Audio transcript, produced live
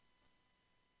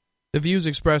The views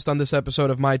expressed on this episode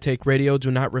of My Take Radio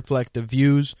do not reflect the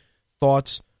views,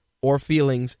 thoughts, or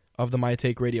feelings of the My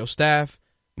Take Radio staff,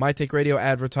 My Take Radio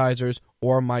advertisers,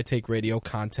 or My Take Radio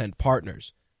content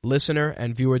partners. Listener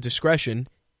and viewer discretion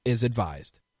is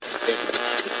advised.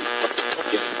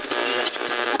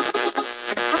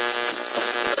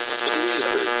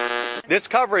 This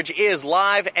coverage is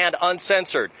live and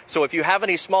uncensored, so if you have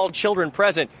any small children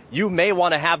present, you may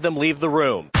want to have them leave the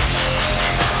room.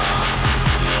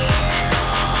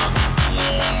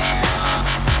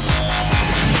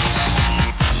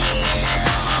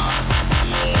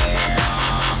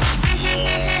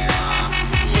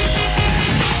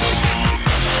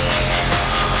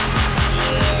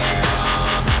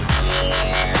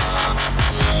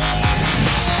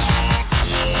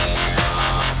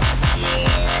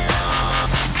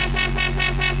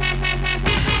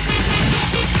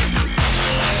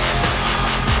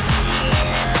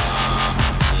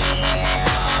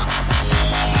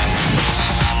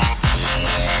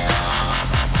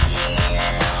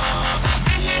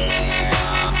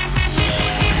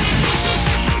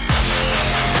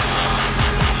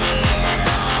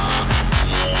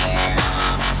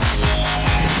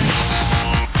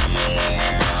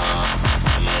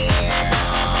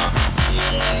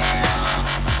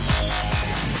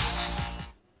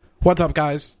 What's up,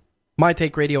 guys? My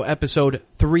Take Radio episode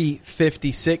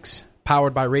 356,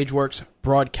 powered by Rageworks,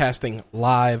 broadcasting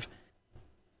live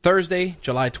Thursday,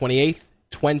 July 28th,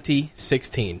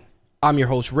 2016. I'm your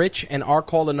host, Rich, and our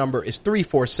caller number is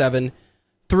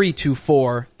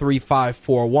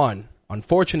 347-324-3541.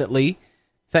 Unfortunately,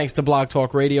 thanks to Blog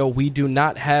Talk Radio, we do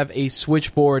not have a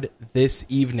switchboard this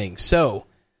evening, so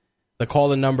the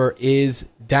caller number is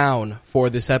down for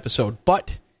this episode,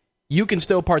 but you can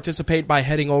still participate by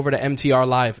heading over to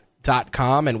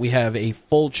mtrlive.com, and we have a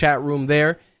full chat room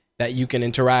there that you can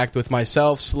interact with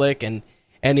myself, Slick, and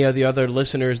any of the other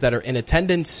listeners that are in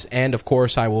attendance. And, of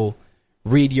course, I will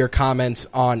read your comments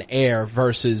on air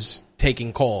versus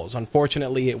taking calls.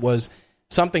 Unfortunately, it was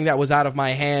something that was out of my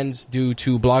hands due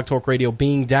to Blog Talk Radio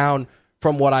being down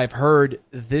from what I've heard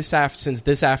since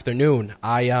this afternoon.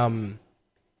 I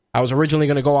was originally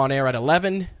going to go on air at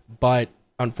 11, but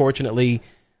unfortunately,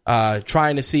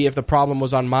 trying to see if the problem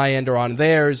was on my end or on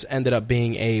theirs ended up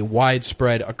being a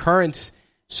widespread occurrence.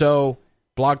 So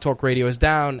Blog Talk Radio is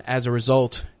down. As a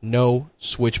result, no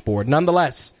switchboard.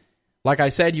 Nonetheless, like I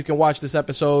said, you can watch this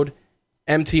episode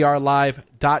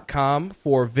mtrlive.com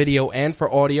for video and for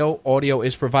audio. Audio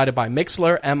is provided by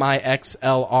Mixlr,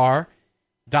 mixlr.com.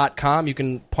 You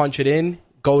can punch it in,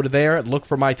 go to there, look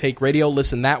for My Take Radio,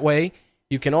 listen that way.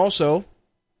 You can also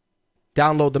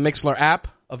download the Mixlr app,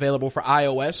 available for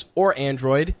iOS or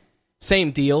Android.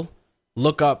 Same deal.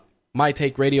 Look up My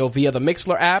Take Radio via the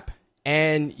Mixlr app,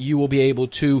 and you will be able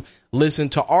to listen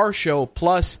to our show,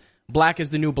 plus Black is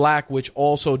the New Black, which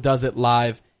also does it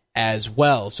live as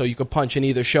well. So you can punch in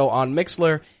either show on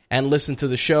Mixlr and listen to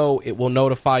the show. It will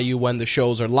notify you when the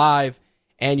shows are live,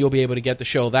 and you'll be able to get the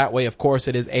show that way. Of course,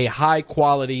 it is a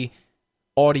high-quality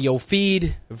audio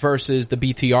feed versus the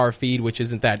BTR feed, which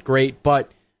isn't that great, but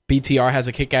BTR has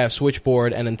a kick-ass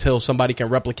switchboard, and until somebody can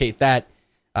replicate that,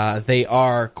 they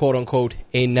are, quote-unquote,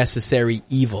 a necessary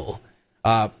evil.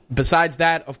 Besides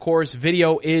that, of course,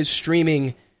 video is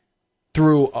streaming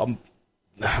through a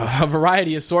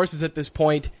variety of sources at this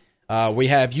point. We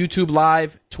have YouTube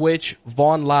Live, Twitch,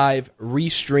 Vaughn Live,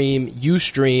 Restream,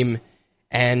 Ustream,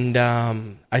 and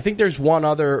I think there's one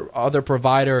other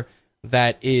provider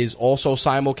that is also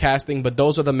simulcasting, but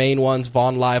those are the main ones,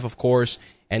 Vaughn Live, of course,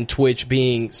 and Twitch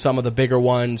being some of the bigger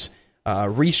ones.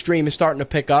 Restream is starting to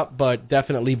pick up, but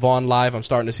definitely Vaughn Live, I'm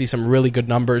starting to see some really good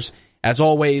numbers. As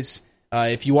always,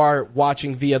 if you are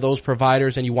watching via those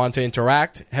providers and you want to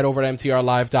interact, head over to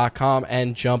mtrlive.com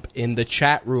and jump in the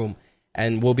chat room,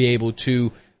 and we'll be able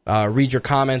to read your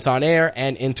comments on air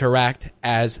and interact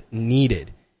as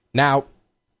needed. Now,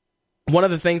 one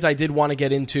of the things I did want to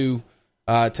get into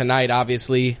tonight,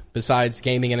 obviously, besides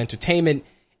gaming and entertainment,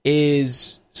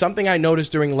 is something I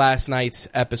noticed during last night's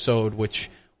episode, which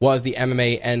was the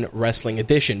MMA and Wrestling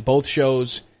edition. Both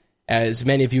shows, as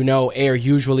many of you know, air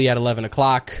usually at 11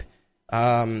 o'clock.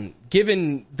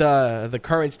 Given the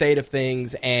current state of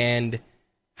things and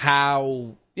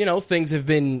how, things have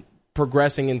been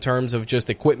progressing in terms of just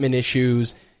equipment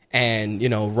issues and,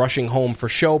 rushing home for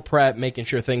show prep, making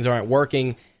sure things aren't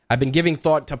working, I've been giving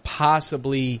thought to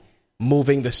possibly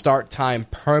moving the start time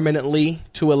permanently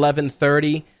to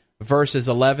 11:30 versus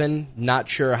 11. Not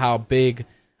sure how big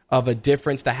of a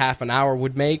difference the half an hour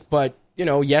would make, but,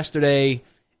 yesterday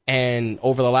and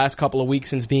over the last couple of weeks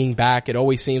since being back, it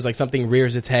always seems like something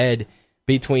rears its head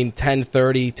between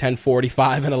 10:30,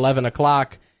 10:45, and 11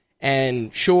 o'clock.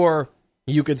 And sure,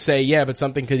 you could say, yeah, but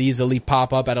something could easily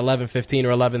pop up at 11:15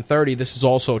 or 11:30. This is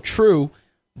also true,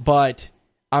 but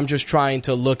I'm just trying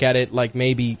to look at it like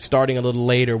maybe starting a little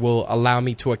later will allow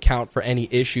me to account for any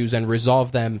issues and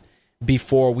resolve them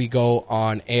before we go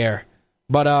on air.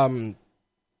 But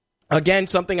again,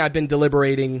 something I've been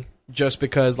deliberating just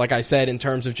because, like I said, in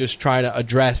terms of just trying to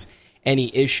address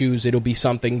any issues, it'll be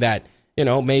something that,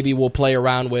 maybe we'll play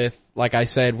around with. Like I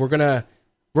said, we're gonna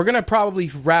probably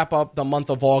wrap up the month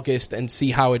of August and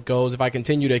see how it goes. If I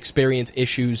continue to experience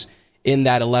issues in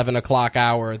that 11 o'clock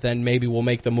hour, then maybe we'll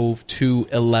make the move to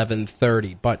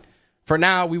 11:30. But for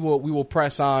now, we will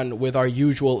press on with our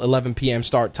usual 11 p.m.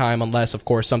 start time, unless, of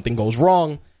course, something goes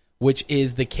wrong, which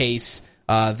is the case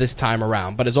this time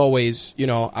around. But as always,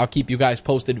 I'll keep you guys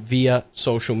posted via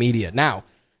social media. Now,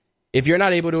 if you're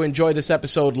not able to enjoy this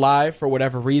episode live for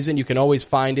whatever reason, you can always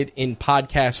find it in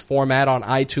podcast format on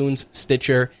iTunes,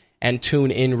 Stitcher, and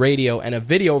TuneIn Radio, and a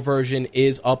video version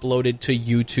is uploaded to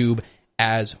YouTube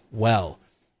as well.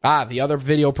 The other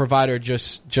video provider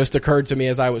just occurred to me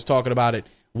as I was talking about it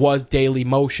was Daily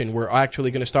Motion. We're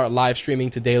actually going to start live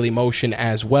streaming to Daily Motion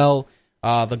as well.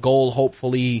 The goal,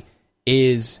 hopefully,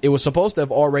 is it was supposed to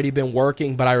have already been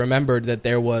working, but I remembered that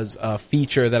there was a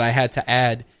feature that I had to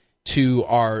add to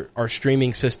our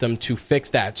streaming system to fix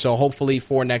that. So hopefully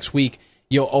for next week,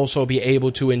 you'll also be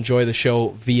able to enjoy the show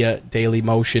via Daily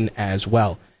Motion as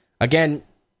well. Again,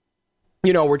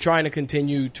 we're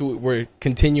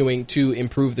continuing to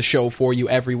improve the show for you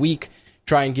every week,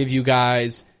 try and give you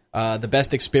guys the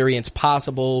best experience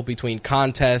possible between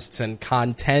contests and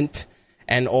content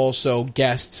and also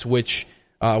guests, which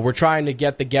we're trying to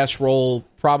get the guest role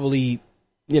probably,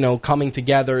 coming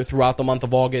together throughout the month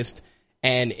of August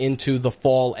and into the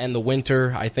fall and the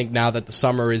winter. I think now that the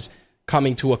summer is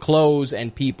coming to a close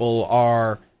and people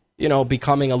are,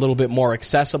 becoming a little bit more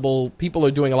accessible, people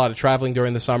are doing a lot of traveling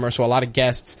during the summer, so a lot of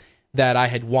guests that I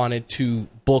had wanted to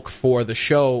book for the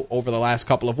show over the last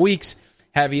couple of weeks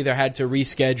have either had to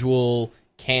reschedule,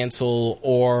 cancel,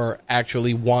 or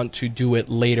actually want to do it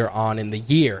later on in the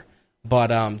year. But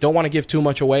don't want to give too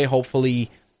much away. Hopefully,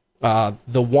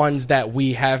 the ones that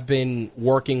we have been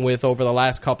working with over the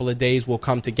last couple of days will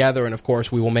come together, and of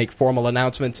course, we will make formal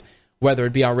announcements, whether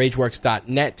it be on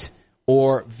RageWorks.net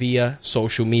or via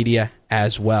social media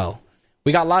as well.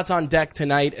 We got lots on deck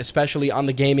tonight, especially on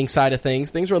the gaming side of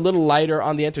things. Things are a little lighter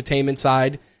on the entertainment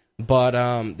side, but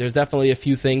there's definitely a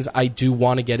few things I do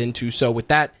want to get into. So with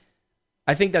that,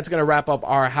 I think that's going to wrap up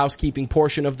our housekeeping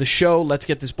portion of the show. Let's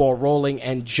get this ball rolling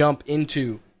and jump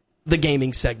into the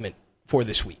gaming segment for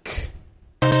this week.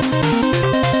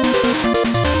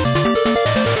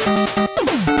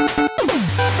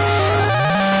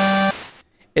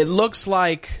 It looks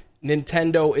like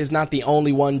Nintendo is not the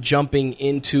only one jumping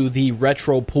into the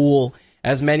retro pool.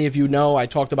 As many of you know, I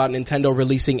talked about Nintendo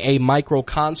releasing a micro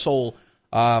console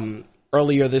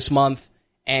earlier this month,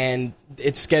 and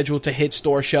it's scheduled to hit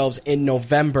store shelves in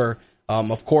November.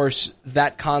 Of course,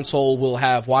 that console will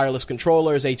have wireless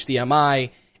controllers, HDMI,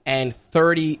 and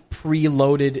 30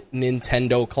 preloaded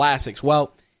Nintendo classics.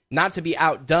 Well, not to be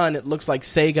outdone, it looks like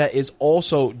Sega is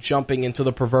also jumping into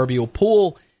the proverbial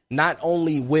pool, not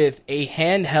only with a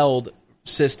handheld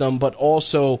system, but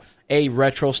also a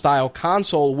retro-style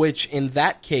console, which in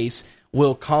that case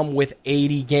will come with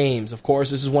 80 games. Of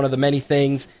course, this is one of the many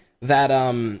things that,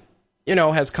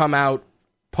 has come out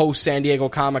post-San Diego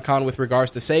Comic-Con with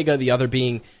regards to Sega, the other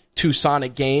being 2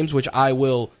 Sonic games, which I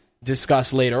will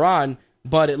discuss later on.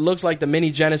 But it looks like the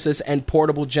Mini Genesis and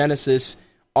Portable Genesis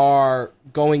are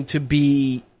going to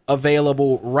be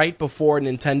available right before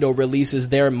Nintendo releases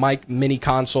their mini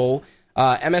console.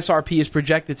 MSRP is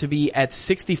projected to be at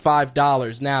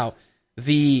 $65. Now,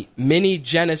 the Mini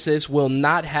Genesis will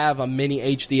not have a mini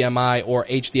HDMI or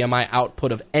HDMI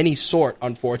output of any sort,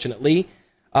 unfortunately.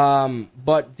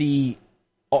 But the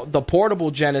Portable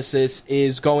Genesis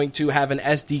is going to have an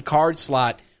SD card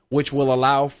slot, which will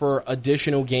allow for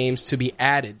additional games to be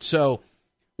added. So,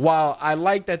 while I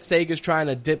like that Sega's trying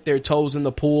to dip their toes in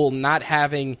the pool, not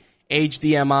having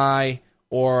HDMI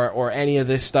or any of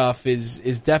this stuff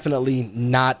is definitely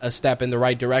not a step in the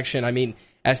right direction. I mean,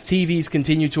 as TVs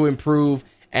continue to improve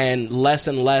and less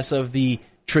of the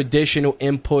traditional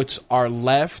inputs are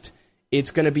left,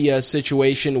 it's going to be a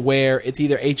situation where it's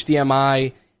either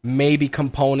HDMI, maybe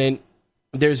component.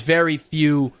 There's very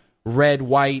few red,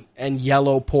 white, and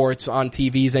yellow ports on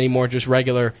TVs anymore, just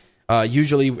regular.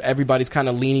 Usually everybody's kind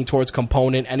of leaning towards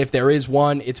component, and if there is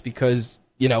one, it's because,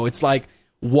 it's like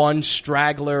one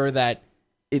straggler that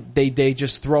they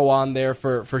just throw on there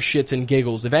for shits and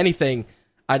giggles. If anything,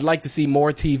 I'd like to see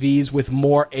more TVs with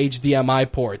more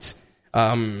HDMI ports.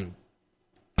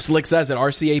 Slick says it,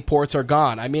 RCA ports are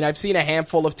gone. I mean, I've seen a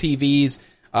handful of TVs,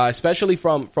 especially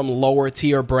from lower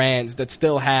tier brands that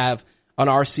still have an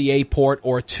RCA port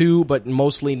or two, but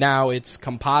mostly now it's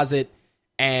composite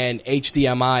and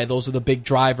HDMI. Those are the big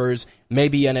drivers.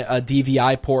 Maybe a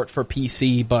DVI port for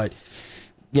PC, but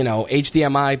you know,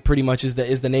 HDMI pretty much is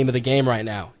the name of the game right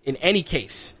now. In any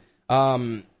case, you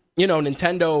know,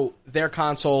 Nintendo, their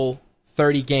console,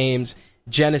 30 games.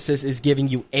 Genesis is giving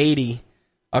you 80.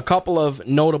 A couple of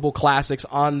notable classics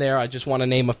on there. I just want to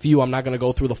name a few. I'm not going to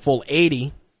go through the full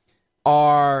 80.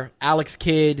 Are Alex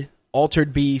Kidd,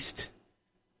 Altered Beast,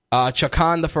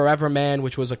 Chakan the Forever Man,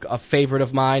 which was a favorite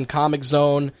of mine, Comic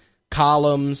Zone,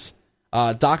 Columns,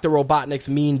 Dr. Robotnik's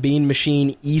Mean Bean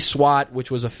Machine, E-SWAT,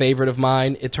 which was a favorite of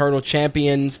mine, Eternal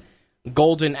Champions,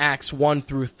 Golden Axe 1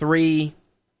 through 3,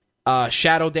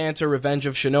 Shadow Dancer, Revenge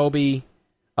of Shinobi,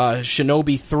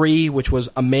 Shinobi 3, which was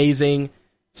amazing,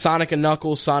 Sonic &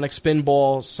 Knuckles, Sonic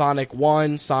Spinball, Sonic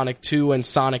 1, Sonic 2, and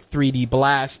Sonic 3D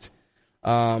Blast,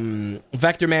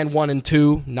 Vector Man 1 and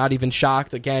 2, not even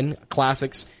shocked, again,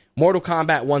 classics, Mortal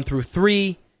Kombat 1 through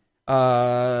 3,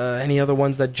 any other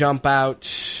ones that jump out?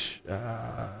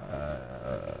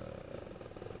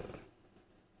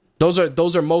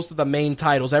 Those are most of the main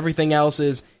titles. Everything else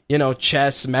is, you know,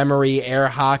 chess, memory, air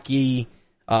hockey,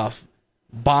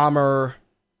 bomber,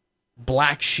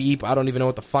 black sheep. I don't even know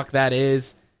what the fuck that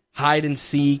is. Hide and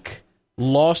seek,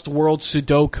 Lost World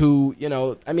Sudoku. You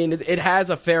know, I mean, it has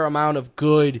a fair amount of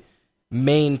good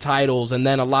main titles, and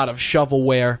then a lot of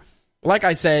shovelware. Like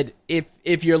I said,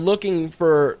 if you're looking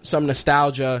for some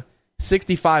nostalgia,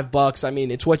 $65, I mean,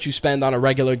 it's what you spend on a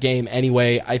regular game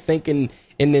anyway. I think in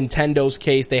Nintendo's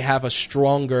case, they have a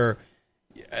stronger,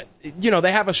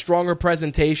 they have a stronger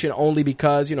presentation only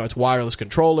because, you know, it's wireless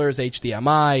controllers,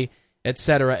 HDMI,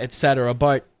 etc., etc.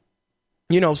 But,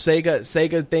 you know,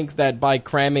 Sega thinks that by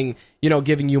cramming, you know,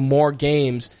 giving you more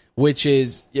games, which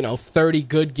is, you know, 30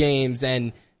 good games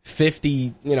and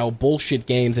 50, you know, bullshit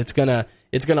games, it's gonna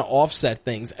offset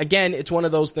things. Again, it's one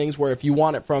of those things where if you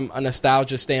want it from a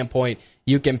nostalgia standpoint,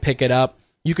 you can pick it up.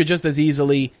 You could just as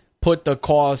easily put the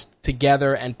cost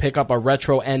together and pick up a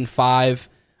Retro N5,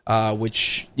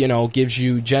 which, you know, gives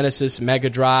you Genesis, Mega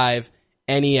Drive,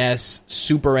 NES,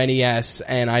 Super NES,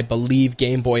 and I believe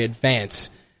Game Boy Advance.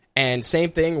 And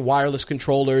same thing, wireless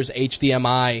controllers,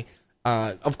 HDMI.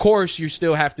 Of course, you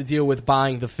still have to deal with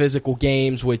buying the physical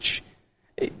games, which,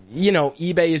 you know,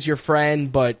 eBay is your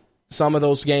friend, but some of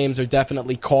those games are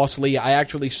definitely costly. I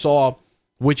actually saw,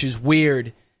 which is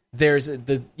weird, there's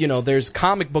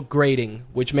comic book grading,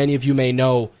 which many of you may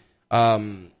know,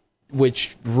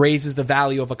 which raises the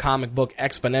value of a comic book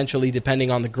exponentially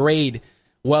depending on the grade.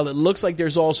 Well, it looks like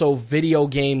there's also video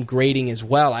game grading as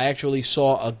well. I actually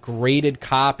saw a graded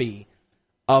copy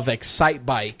of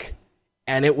Excitebike,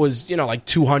 and it was, you know, like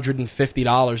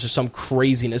 $250 or some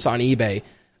craziness on eBay.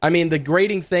 I mean, the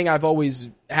grading thing, I've always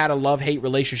had a love-hate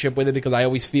relationship with it because I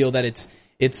always feel that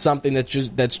it's something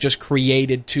that's just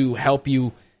created to help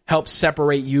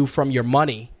separate you from your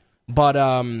money. But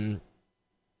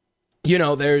you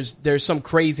know, there's some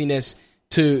craziness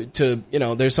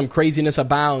there's some craziness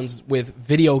abounds with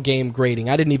video game grading.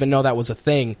 I didn't even know that was a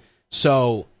thing.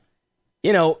 So,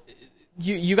 you know,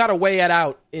 you got to weigh it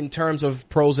out in terms of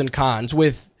pros and cons.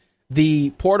 With the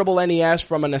portable NES,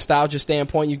 from a nostalgia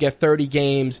standpoint, you get 30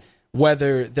 games.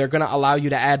 Whether they're going to allow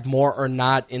you to add more or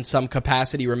not in some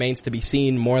capacity remains to be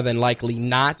seen. More than likely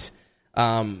not.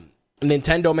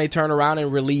 Nintendo may turn around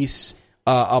and release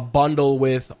a bundle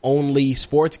with only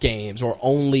sports games or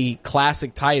only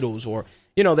classic titles, or,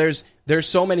 you know, there's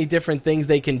so many different things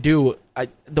they can do.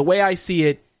 The way I see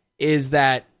it is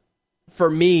that for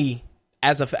me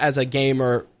as a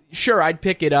gamer, sure, I'd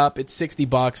pick it up. It's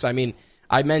 $60. I mean,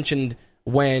 I mentioned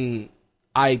when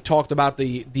I talked about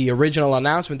the original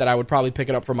announcement that I would probably pick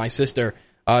it up for my sister,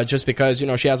 just because, you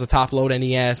know, she has a top-load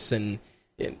NES and,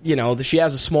 you know, she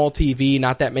has a small TV,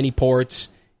 not that many ports.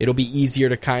 It'll be easier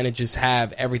to kind of just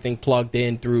have everything plugged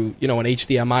in through, you know, an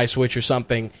HDMI switch or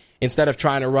something, instead of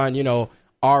trying to run, you know,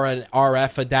 RF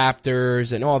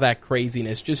adapters and all that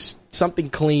craziness. Just something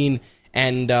clean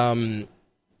and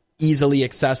easily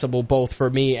accessible both for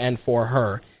me and for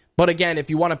her. But again,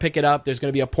 if you want to pick it up, there's going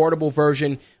to be a portable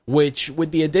version, which,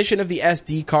 with the addition of the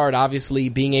SD card, obviously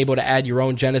being able to add your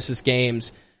own Genesis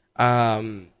games,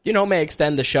 you know, may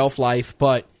extend the shelf life.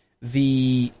 But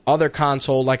the other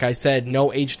console, like I said, no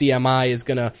HDMI, is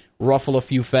going to ruffle a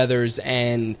few feathers.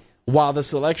 And while the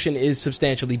selection is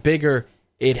substantially bigger,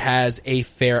 it has a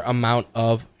fair amount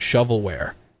of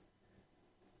shovelware.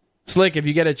 Slick, if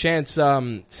you get a chance,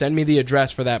 send me the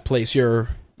address for that place you're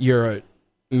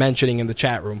mentioning in the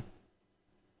chat room.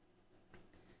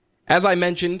 As I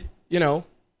mentioned,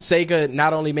 Sega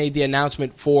not only made the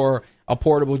announcement for a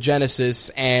portable Genesis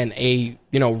and a,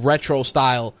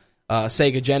 retro-style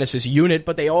Sega Genesis unit,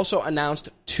 but they also announced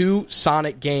 2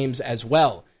 Sonic games as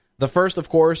well. The first, of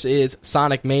course, is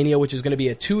Sonic Mania, which is going to be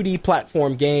a 2D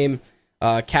platform game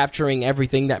capturing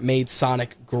everything that made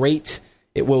Sonic great.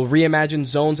 It will reimagine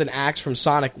zones and acts from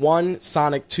Sonic 1,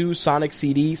 Sonic 2, Sonic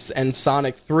CD, and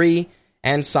Sonic 3,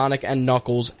 and Sonic and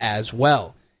Knuckles as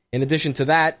well. In addition to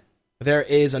that, there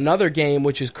is another game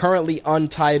which is currently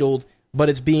untitled, but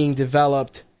it's being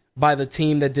developed by the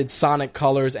team that did Sonic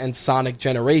Colors and Sonic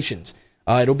Generations.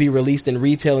 It'll be released in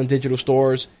retail and digital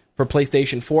stores for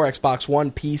PlayStation 4, Xbox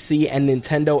One, PC, and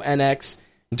Nintendo NX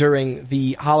during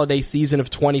the holiday season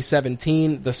of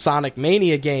 2017. The Sonic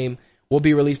Mania game will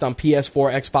be released on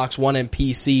PS4, Xbox One, and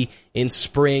PC in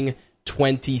spring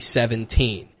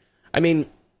 2017. I mean,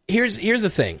 here's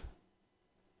the thing.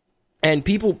 And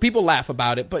people laugh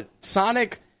about it, but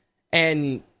Sonic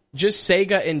and just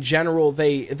Sega in general,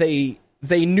 they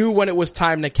knew when it was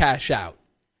time to cash out.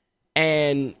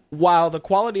 And while the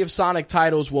quality of Sonic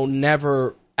titles will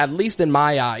never, at least in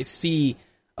my eyes, see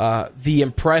the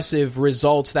impressive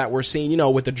results that we're seeing,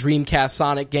 with the Dreamcast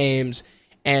Sonic games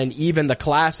and even the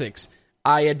classics,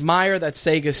 I admire that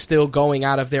Sega's still going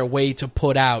out of their way to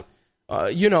put out,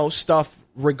 stuff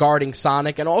regarding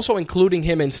Sonic and also including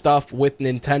him in stuff with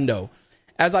Nintendo.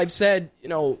 As I've said,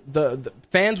 the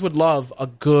fans would love a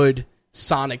good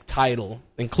Sonic title,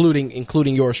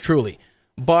 including yours truly.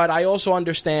 But I also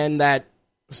understand that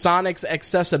Sonic's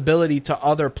accessibility to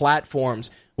other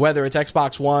platforms, whether it's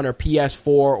Xbox One or PS4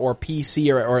 or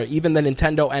PC or even the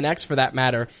Nintendo NX for that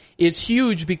matter, is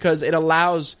huge because it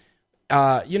allows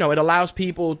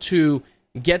people to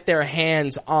get their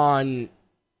hands on,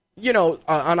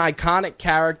 an iconic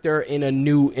character in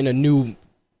new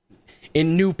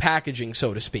packaging,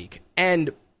 so to speak. And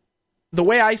the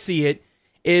way I see it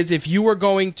is if you were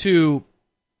going to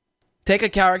take a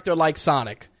character like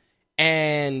Sonic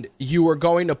and you were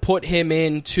going to put him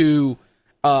into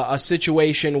a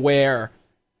situation where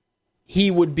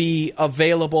he would be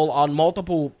available on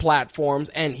multiple platforms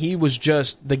and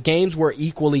the games were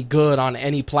equally good on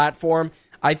any platform,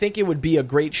 I think it would be a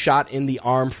great shot in the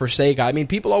arm for Sega. I mean,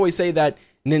 people always say that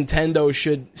Nintendo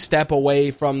should step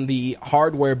away from the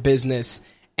hardware business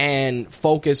and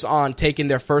focus on taking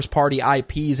their first-party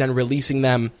IPs and releasing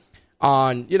them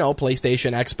on,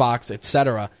 PlayStation, Xbox,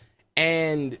 etc.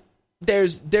 And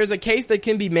there's a case that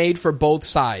can be made for both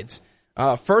sides.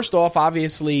 First off,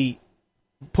 obviously,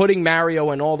 putting Mario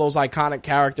and all those iconic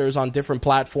characters on different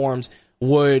platforms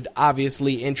would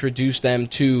obviously introduce them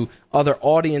to other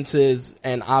audiences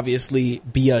and obviously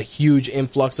be a huge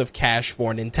influx of cash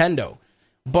for Nintendo.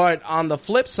 But on the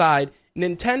flip side,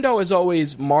 Nintendo has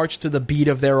always marched to the beat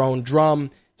of their own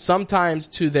drum, sometimes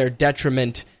to their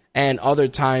detriment and other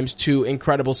times to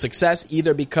incredible success,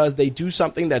 either because they do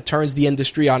something that turns the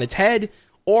industry on its head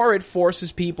or it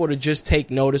forces people to just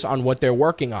take notice on what they're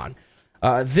working on.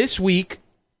 This week,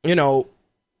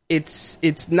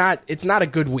 it's not a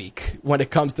good week when it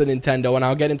comes to Nintendo, and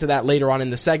I'll get into that later on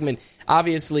in the segment.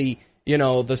 Obviously,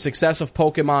 the success of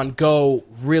Pokemon Go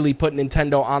really put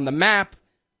Nintendo on the map,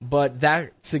 but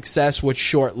that success was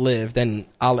short-lived, and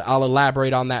I'll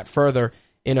elaborate on that further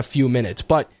in a few minutes.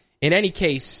 But in any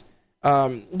case,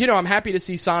 I'm happy to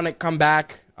see Sonic come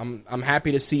back. I'm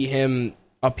happy to see him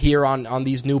appear on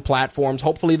these new platforms.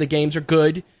 Hopefully the games are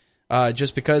good,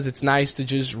 just because it's nice to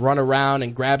just run around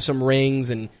and grab some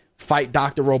rings and fight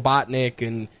Dr. Robotnik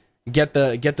and get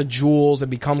the jewels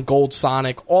and become Gold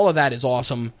Sonic. All of that is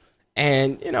awesome.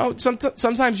 And,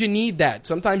 sometimes you need that.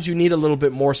 Sometimes you need a little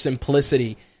bit more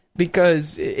simplicity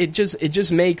because it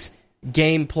just makes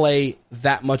gameplay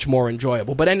that much more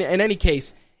enjoyable. But in any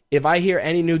case, if I hear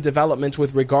any new developments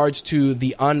with regards to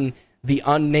the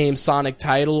unnamed Sonic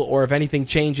title, or if anything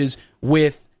changes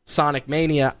with Sonic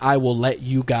Mania, I will let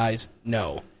you guys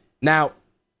know. Now,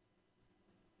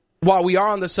 while we are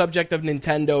on the subject of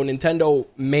Nintendo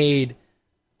made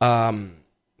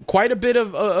quite a bit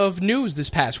of news this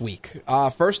past week.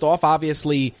 First off,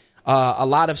 obviously, a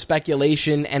lot of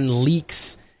speculation and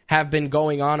leaks have been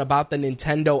going on about the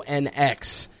Nintendo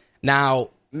NX. Now,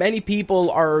 many people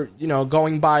are,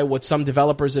 going by what some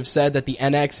developers have said, that the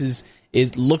NX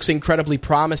looks incredibly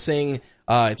promising.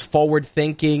 It's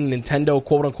forward-thinking. Nintendo,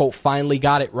 quote-unquote, finally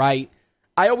got it right.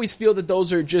 I always feel that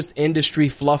those are just industry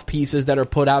fluff pieces that are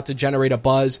put out to generate a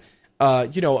buzz. A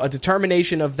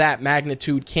determination of that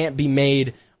magnitude can't be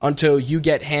made until you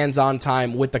get hands-on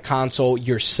time with the console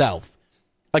yourself.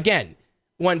 Again,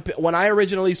 when I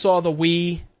originally saw the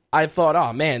Wii, I thought,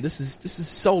 oh man, this is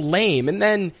so lame. And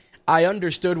then I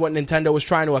understood what Nintendo was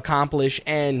trying to accomplish,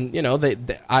 and, you know,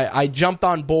 I jumped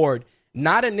on board.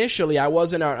 Not initially, I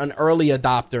wasn't an early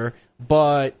adopter,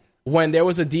 but when there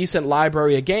was a decent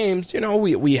library of games, you know,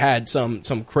 we had some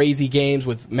crazy games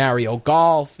with Mario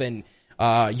Golf and,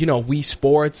 you know, Wii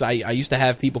Sports. I used to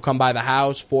have people come by the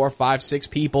house, 4, 5, 6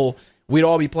 people. We'd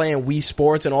all be playing Wii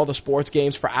Sports and all the sports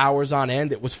games for hours on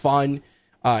end. It was fun.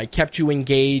 It kept you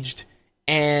engaged.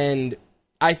 And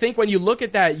I think when you look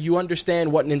at that, you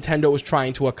understand what Nintendo was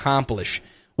trying to accomplish.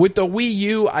 With the Wii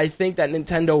U, I think that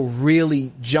Nintendo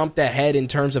really jumped ahead in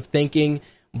terms of thinking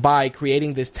by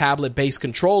creating this tablet-based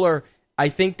controller. I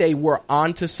think they were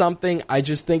onto something. I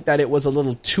just think that it was a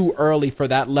little too early for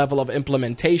that level of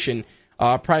implementation,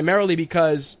 primarily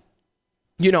because,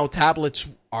 you know, tablets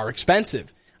are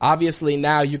expensive. Obviously,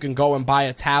 now you can go and buy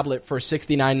a tablet for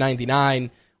 $69.99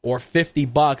 or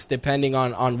 $50, depending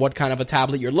on what kind of a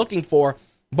tablet you're looking for.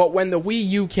 But when the Wii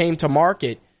U came to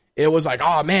market, it was like,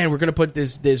 oh man, we're going to put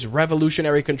this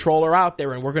revolutionary controller out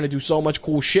there and we're going to do so much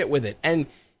cool shit with it. And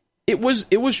it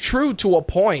was true to a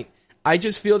point. I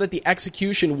just feel that the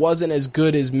execution wasn't as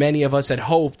good as many of us had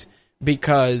hoped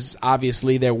because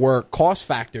obviously there were cost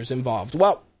factors involved.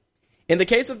 Well, in the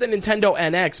case of the Nintendo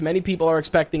NX, many people are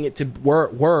expecting it to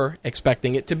were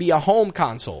expecting it to be a home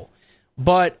console.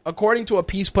 But according to a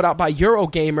piece put out by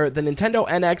Eurogamer, the Nintendo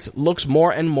NX looks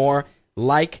more and more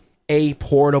like a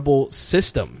portable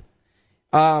system.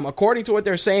 According to what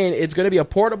they're saying, it's going to be a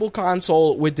portable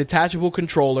console with detachable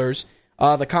controllers.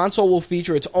 The console will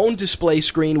feature its own display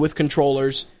screen with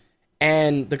controllers,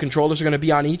 and the controllers are going to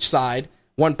be on each side.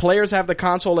 When players have the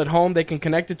console at home, they can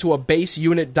connect it to a base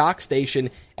unit dock station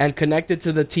and connect it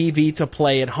to the TV to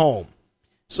play at home.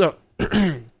 So,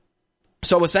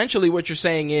 so essentially what you're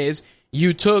saying is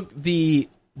you took the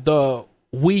Wii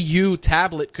U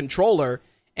tablet controller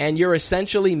and you're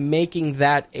essentially making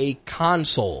that a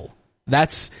console.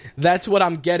 That's what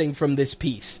I'm getting from this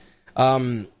piece.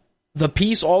 The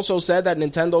piece also said that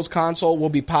Nintendo's console will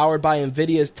be powered by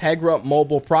NVIDIA's Tegra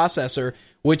mobile processor,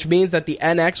 which means that the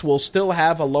NX will still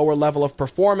have a lower level of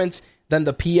performance than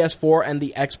the PS4 and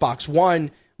the Xbox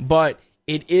One, but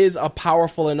it is a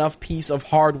powerful enough piece of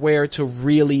hardware to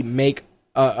really make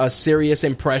a serious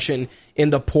impression in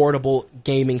the portable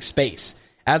gaming space.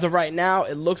 As of right now,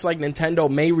 it looks like Nintendo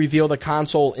may reveal the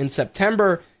console in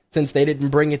September, since they didn't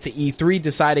bring it to E3,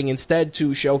 deciding instead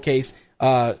to showcase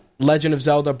Legend of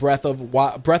Zelda Breath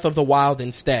of the Wild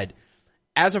instead.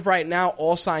 As of right now,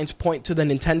 all signs point to the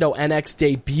Nintendo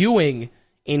NX debuting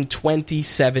in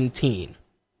 2017.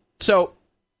 So,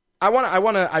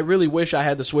 I really wish I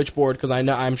had the Switchboard, because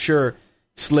I'm sure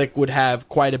Slick would have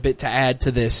quite a bit to add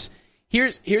to this.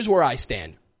 Here's where I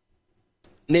stand.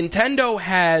 Nintendo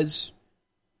has,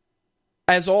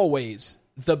 as always,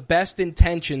 the best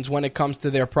intentions when it comes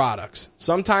to their products.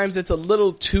 Sometimes it's a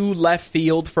little too left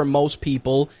field for most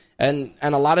people, and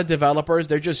a lot of developers,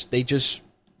 they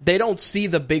don't see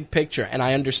the big picture, and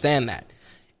I understand that.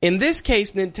 In this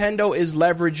case, Nintendo is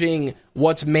leveraging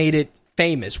what's made it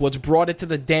famous, what's brought it to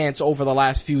the dance over the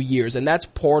last few years, and that's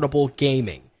portable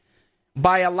gaming.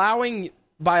 By allowing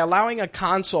a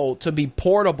console to be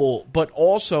portable, but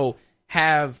also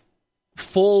have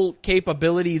full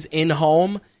capabilities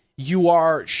in-home, you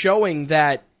are showing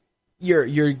that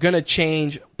you're going to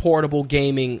change portable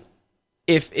gaming,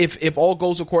 if all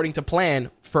goes according to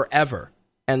plan, forever.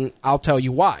 And I'll tell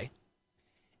you why.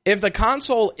 If the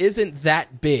console isn't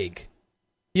that big,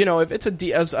 you know, if it's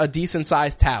a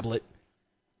decent-sized tablet,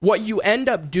 what you end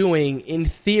up doing, in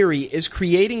theory, is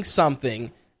creating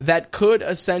something that could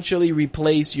essentially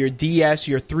replace your DS,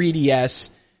 your 3DS,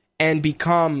 and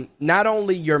become not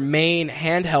only your main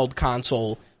handheld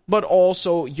console, but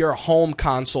also your home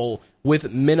console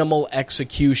with minimal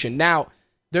execution. Now,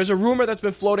 there's a rumor that's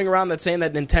been floating around that's saying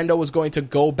that Nintendo was going to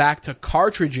go back to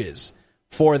cartridges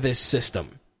for this system.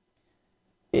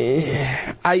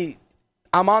 I'm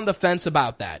on the fence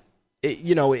about that.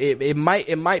 It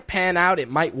might pan out, it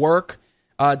might work,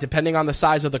 depending on the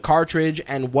size of the cartridge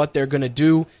and what they're going to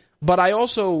do. But I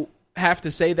also have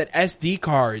to say that SD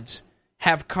cards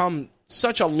have come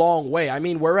such a long way. I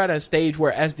mean, we're at a stage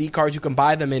where SD cards, you can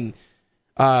buy them in,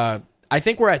 I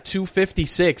think we're at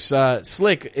 256.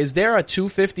 Slick, is there a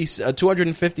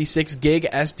 256 gig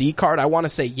SD card? I want to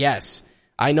say yes.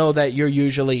 I know that you're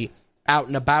usually out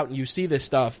and about and you see this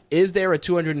stuff. Is there a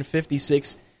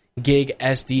 256 gig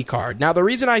SD card? Now, the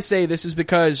reason I say this is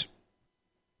because,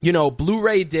 you know,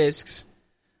 Blu-ray discs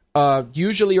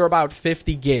usually are about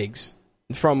 50 gigs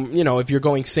from, you know, if you're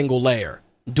going single layer.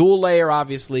 Dual layer,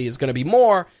 obviously, is going to be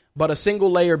more, but a single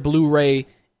layer Blu-ray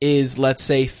is, let's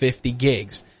say, 50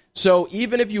 gigs. So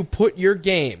even if you put your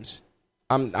games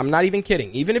I'm not even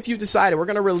kidding. Even if you decided we're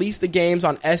going to release the games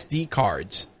on SD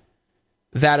cards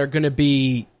that are going to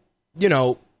be,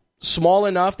 small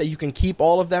enough that you can keep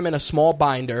all of them in a small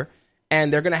binder,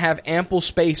 and they're going to have ample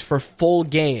space for full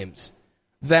games,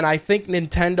 then I think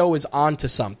Nintendo is onto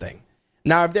something.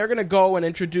 Now, if they're going to go and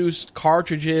introduce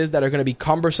cartridges that are going to be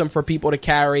cumbersome for people to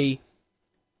carry,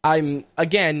 I'm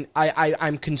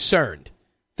concerned.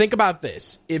 Think about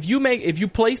this. If you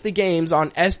place the games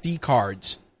on SD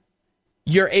cards,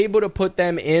 you're able to put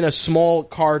them in a small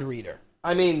card reader.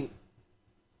 I mean,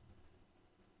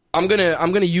 I'm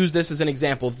gonna use this as an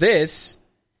example. This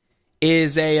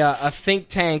is a Think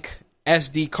Tank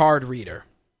SD card reader.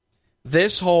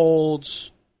 This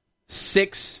holds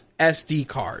 6 SD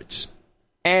cards.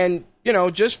 And,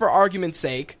 just for argument's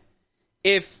sake,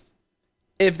 if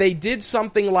they did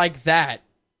something like that,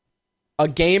 a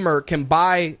gamer can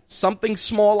buy something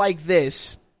small like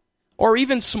this, or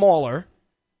even smaller,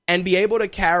 and be able to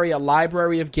carry a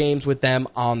library of games with them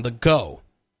on the go.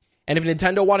 And if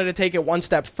Nintendo wanted to take it one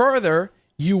step further,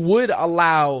 you would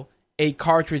allow a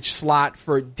cartridge slot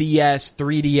for DS,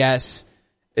 3DS,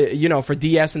 for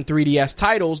DS and 3DS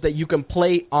titles that you can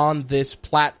play on this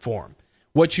platform.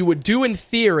 What you would do in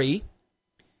theory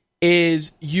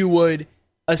is you would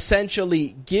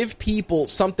essentially give people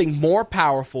something more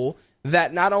powerful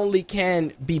that not only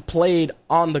can be played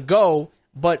on the go,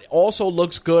 but also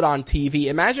looks good on TV.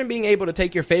 Imagine being able to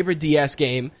take your favorite DS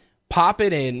game, pop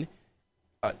it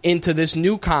into this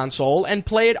new console, and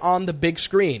play it on the big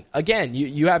screen. Again,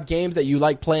 you have games that you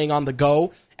like playing on the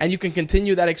go, and you can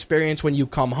continue that experience when you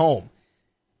come home.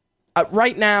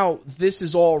 Right now, this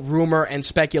is all rumor and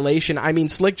speculation. I mean,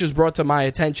 Slick just brought to my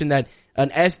attention that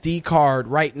an SD card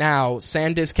right now,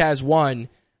 SanDisk has one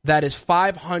that is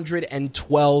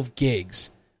 512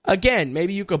 gigs. Again,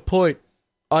 maybe you could put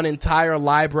an entire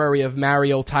library of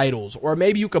Mario titles, or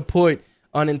maybe you could put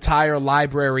an entire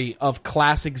library of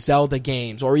classic Zelda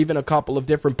games, or even a couple of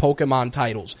different Pokemon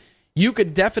titles. You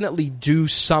could definitely do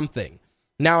something.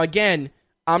 Now, again,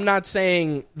 I'm not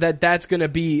saying that that's going to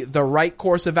be the right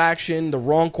course of action, the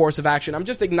wrong course of action. I'm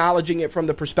just acknowledging it from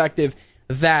the perspective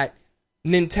that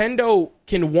Nintendo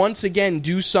can once again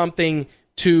do something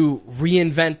to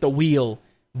reinvent the wheel,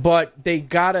 but they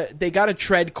gotta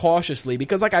tread cautiously,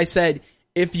 because like I said,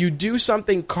 if you do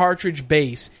something cartridge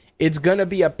based, it's gonna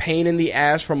be a pain in the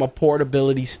ass from a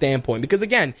portability standpoint. Because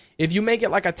again, if you make it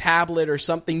like a tablet or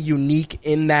something unique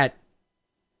in that,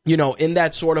 in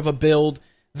that sort of a build,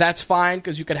 that's fine,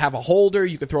 because you could have a holder,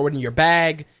 you could throw it in your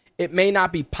bag. It may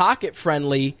not be pocket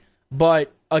friendly,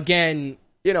 but again,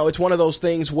 it's one of those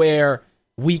things where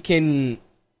we can,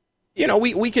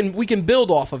 we can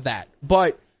build off of that.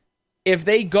 But if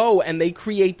they go and they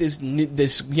create this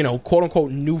quote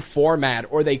unquote new format,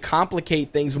 or they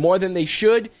complicate things more than they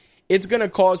should, it's going to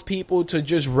cause people to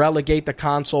just relegate the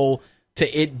console to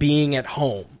it being at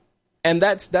home. And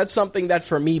that's something that,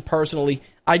 for me personally,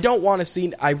 I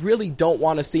really don't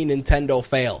want to see Nintendo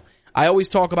fail. I always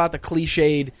talk about the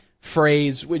cliched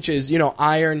phrase, which is,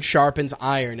 iron sharpens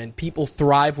iron, and people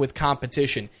thrive with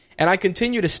competition. And I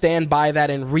continue to stand by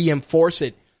that and reinforce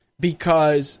it,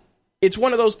 because it's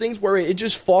one of those things where it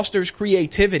just fosters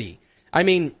creativity. I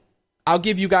mean, I'll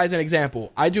give you guys an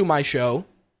example. I do my show,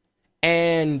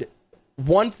 and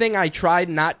one thing I tried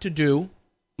not to do,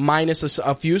 minus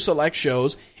a few select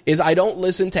shows, is I don't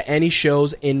listen to any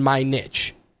shows in my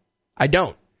niche. I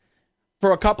don't.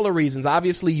 For a couple of reasons.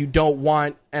 Obviously, you don't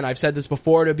want, and I've said this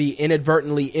before, to be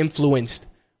inadvertently influenced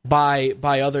by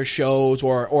other shows,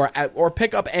 or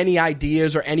pick up any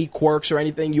ideas or any quirks or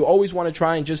anything. You always want to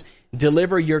try and just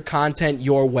deliver your content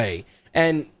your way.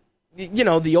 And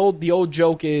the old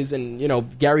joke is, and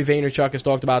Gary Vaynerchuk has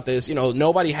talked about this,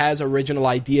 nobody has original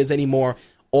ideas anymore.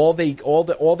 All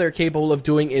they're capable of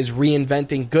doing is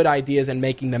reinventing good ideas and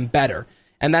making them better.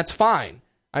 And that's fine.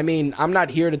 I mean, I'm not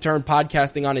here to turn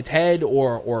podcasting on its head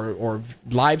or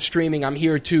live streaming. I'm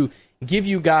here to give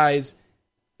you guys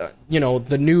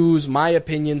the news, my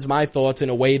opinions, my thoughts in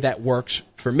a way that works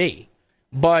for me.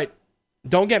 But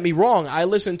don't get me wrong, I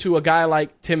listen to a guy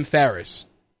like Tim Ferriss,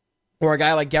 or a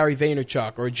guy like Gary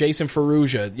Vaynerchuk, or Jason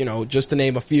Ferrugia, just to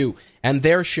name a few, and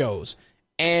their shows.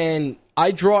 And I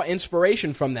draw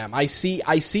inspiration from them. I see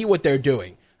what they're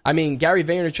doing. I mean, Gary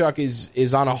Vaynerchuk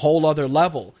is on a whole other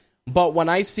level. But when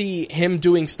I see him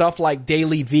doing stuff like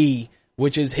Daily V,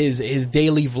 which is his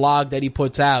daily vlog that he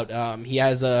puts out, he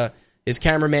has his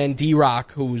cameraman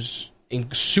D-Rock, who's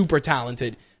super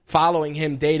talented, following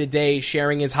him day to day,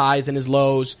 sharing his highs and his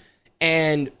lows,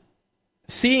 and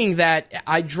seeing that,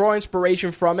 I draw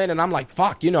inspiration from it, and I'm like,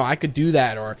 fuck, I could do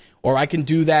that, or I can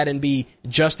do that and be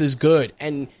just as good.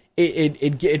 And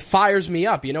it fires me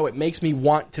up. You know, it makes me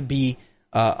want to be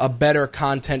a better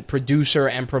content producer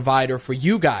and provider for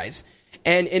you guys.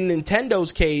 And in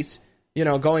Nintendo's case, you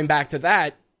know, going back to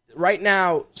that, right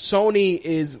now, Sony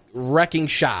is wrecking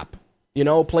shop. You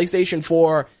know, PlayStation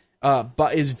 4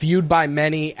 but is viewed by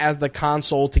many as the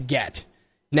console to get.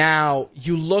 Now,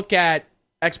 you look at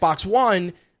Xbox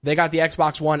One, they got the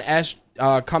Xbox One S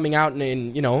coming out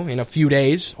in a few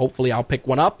days. Hopefully I'll pick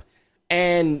one up.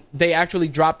 And they actually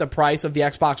dropped the price of the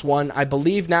Xbox One. I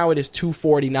believe now it is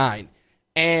 $249.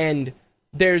 And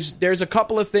there's a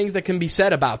couple of things that can be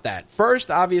said about that.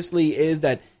 First, obviously, is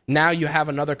that now you have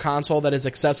another console that is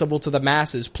accessible to the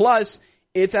masses. Plus,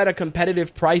 it's at a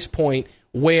competitive price point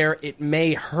where it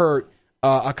may hurt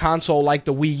a console like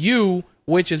the Wii U,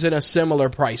 which is in a similar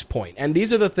price point. And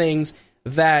these are the things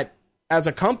that, as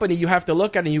a company, you have to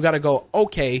look at and you got to go,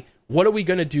 okay, what are we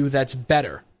going to do that's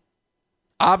better?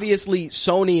 Obviously,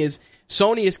 Sony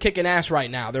is kicking ass right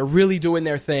now. They're really doing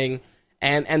their thing.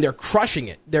 And they're crushing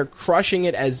it. They're crushing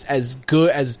it as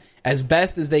good as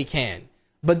best as they can.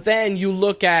 But then you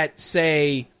look at,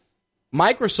 say,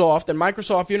 Microsoft, and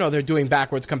Microsoft, you know, they're doing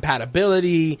backwards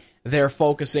compatibility. They're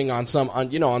focusing on some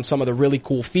of the really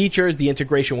cool features, the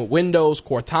integration with Windows,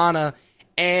 Cortana,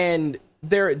 and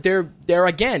they're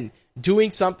again doing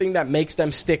something that makes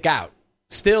them stick out.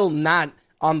 Still not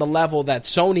on the level that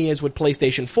Sony is with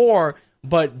PlayStation 4,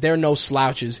 but they're no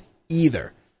slouches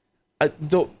either.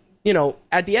 You know,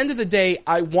 at the end of the day,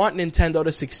 I want Nintendo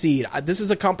to succeed. This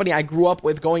is a company I grew up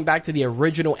with, going back to the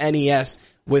original NES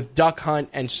with Duck Hunt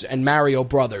and Mario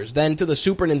Brothers, then to the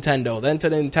Super Nintendo, then to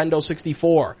the Nintendo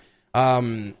 64.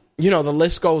 You know, the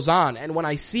list goes on. And when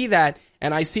I see that,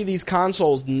 and I see these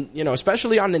consoles, you know,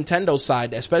 especially on Nintendo's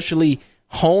side, especially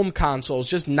home consoles,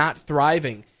 just not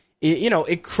thriving,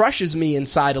 it crushes me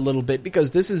inside a little bit, because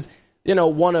this is, you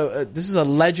know, this is a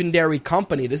legendary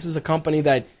company. This is a company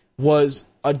that was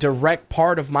a direct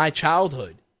part of my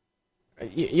childhood.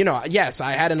 You know, yes,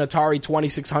 I had an Atari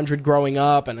 2600 growing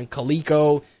up and a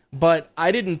Coleco, but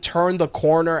I didn't turn the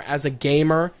corner as a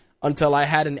gamer until I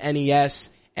had an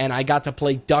NES and I got to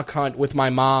play Duck Hunt with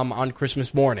my mom on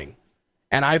Christmas morning.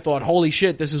 And I thought, holy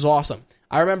shit, this is awesome.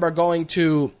 I remember going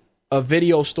to a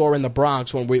video store in the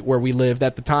Bronx where we lived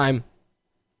at the time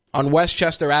on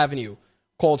Westchester Avenue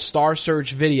called Star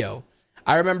Search Video.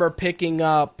 I remember picking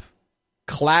up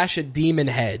Clash at Demon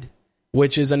Head,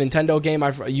 which is a Nintendo game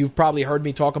you've probably heard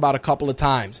me talk about a couple of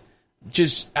times.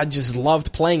 I just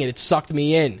loved playing it. It sucked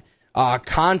me in.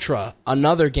 Contra,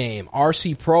 another game.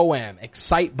 RC Pro-Am,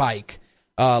 Excite Bike,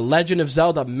 Legend of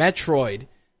Zelda, Metroid.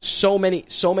 So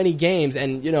many games,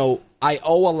 and you know, I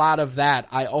owe a lot of that.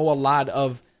 I owe a lot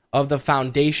of the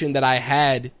foundation that I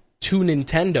had to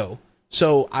Nintendo.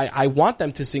 So I want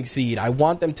them to succeed. I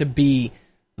want them to be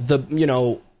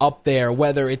up there,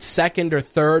 whether it's second or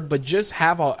third, but just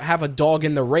have a dog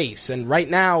in the race. And right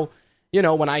now, you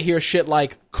know, when I hear shit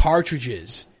like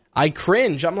cartridges, I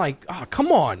cringe. I'm like, oh,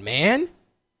 come on, man.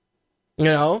 You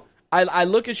know, I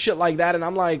look at shit like that and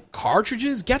I'm like,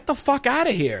 cartridges? Get the fuck out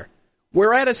of here.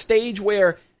 We're at a stage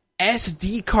where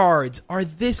SD cards are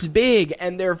this big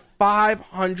and they're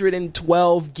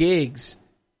 512 gigs.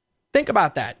 Think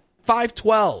about that.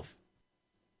 512.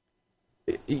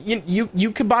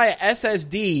 You could buy a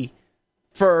SSD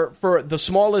for the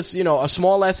smallest, you know, a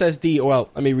small SSD. Well,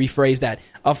 let me rephrase that.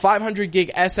 A 500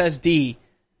 gig SSD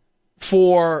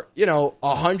for, you know,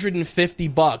 $150,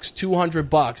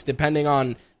 $200, depending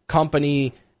on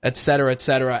company, et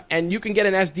cetera, and you can get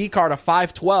an SD card of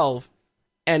 512,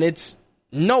 and it's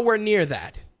nowhere near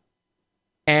that.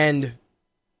 And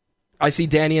I see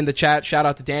Danny in the chat. Shout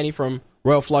out to Danny from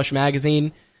Royal Flush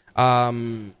Magazine.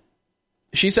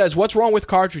 She says, what's wrong with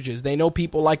cartridges? They know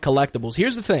people like collectibles.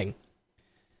 Here's the thing.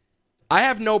 I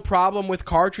have no problem with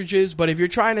cartridges, but if you're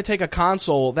trying to take a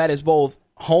console that is both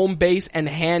home base and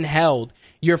handheld,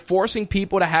 you're forcing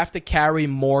people to have to carry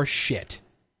more shit.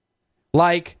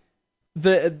 Like,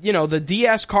 the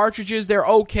DS cartridges, they're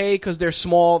okay because they're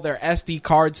small, they're SD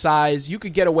card size. You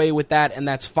could get away with that, and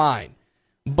that's fine.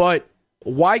 But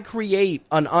why create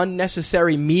an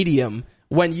unnecessary medium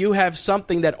when you have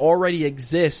something that already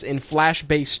exists in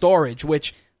flash-based storage,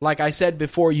 which, like I said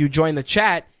before you joined the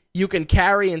chat, you can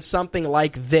carry in something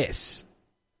like this.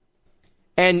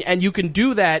 And you can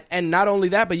do that, and not only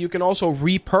that, but you can also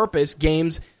repurpose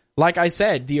games, like I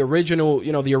said, the original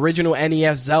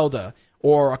NES Zelda,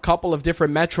 or a couple of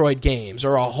different Metroid games,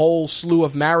 or a whole slew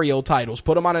of Mario titles.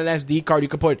 Put them on an SD card. You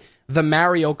could put the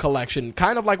Mario collection,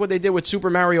 kind of like what they did with Super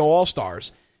Mario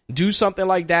All-Stars. Do something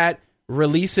like that,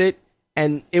 release it,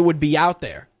 and it would be out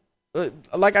there.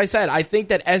 Like I said, I think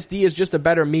that SD is just a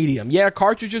better medium. Yeah,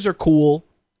 cartridges are cool.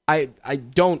 I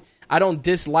don't I don't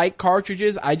dislike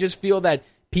cartridges. I just feel that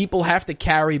people have to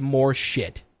carry more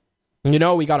shit. You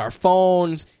know, we got our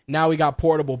phones. Now we got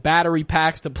portable battery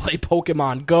packs to play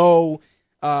Pokemon Go.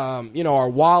 You know, our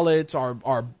wallets,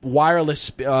 our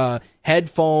wireless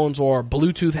headphones or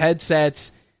Bluetooth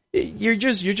headsets. You're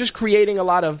just creating a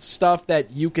lot of stuff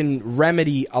that you can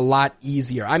remedy a lot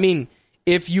easier. I mean,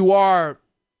 if you are...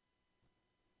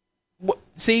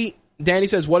 See, Danny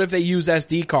says, what if they use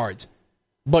SD cards,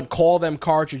 but call them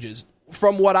cartridges?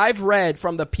 From what I've read,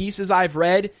 from the pieces I've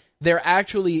read, they're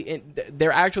actually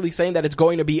saying that it's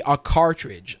going to be a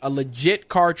cartridge, a legit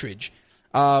cartridge.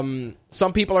 Some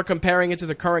people are comparing it to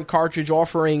the current cartridge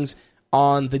offerings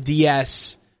on the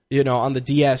DS,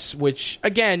 which,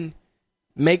 again,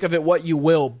 make of it what you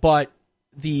will, but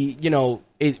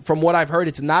from what I've heard,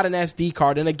 it's not an SD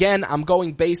card. And again, I'm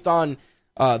going based on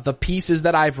the pieces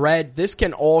that I've read. This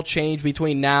can all change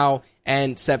between now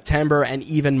and September and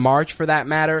even March for that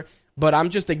matter. But I'm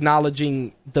just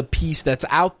acknowledging the piece that's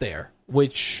out there,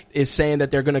 which is saying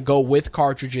that they're going to go with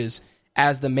cartridges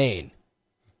as the main.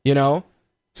 You know?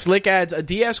 Slick adds, a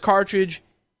DS cartridge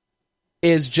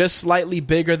is just slightly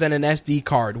bigger than an SD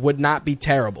card. Would not be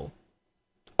terrible.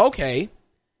 Okay.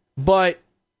 But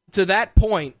to that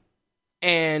point,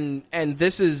 and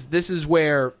this is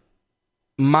where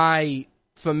my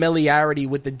familiarity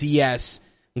with the DS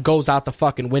goes out the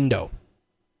fucking window.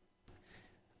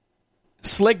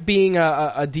 Slick being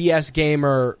a DS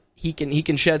gamer, he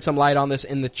can shed some light on this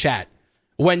in the chat.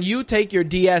 When you take your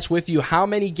DS with you, how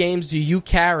many games do you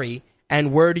carry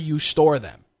and where do you store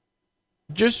them?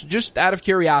 Just out of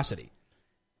curiosity.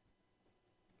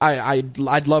 I'd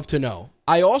love to know.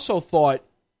 I also thought,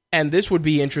 and this would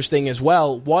be interesting as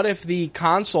well, what if the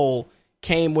console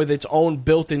came with its own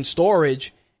built-in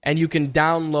storage and you can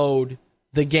download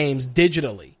the games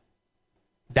digitally?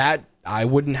 That, I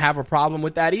wouldn't have a problem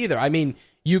with that either. I mean,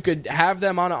 you could have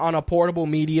them on a portable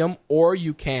medium, or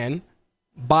you can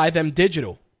buy them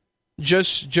digital.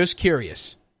 Just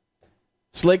curious.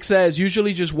 Slick says,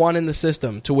 usually just one in the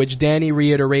system, to which Danny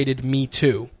reiterated, me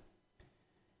too.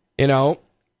 You know,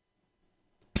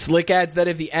 Slick adds that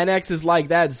if the NX is like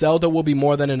that, Zelda will be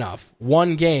more than enough.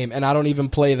 One game, and I don't even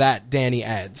play that, Danny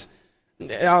adds.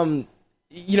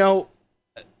 You know,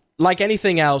 like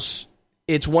anything else,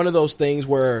 it's one of those things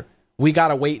where we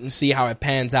gotta wait and see how it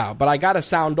pans out. But I gotta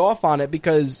sound off on it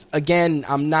because, again,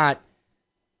 I'm not,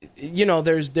 you know,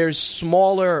 there's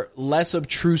smaller, less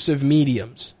obtrusive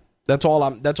mediums. That's all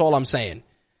I'm saying.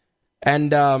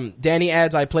 And Danny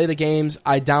adds, I play the games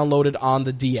I downloaded on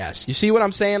the DS. You see what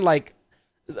I'm saying? Like,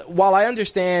 while I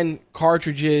understand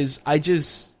cartridges,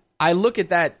 I look at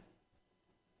that,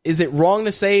 is it wrong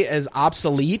to say, as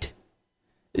obsolete?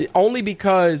 Only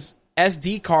because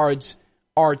SD cards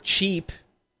are cheap,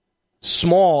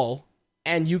 small,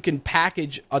 and you can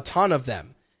package a ton of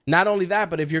them. Not only that,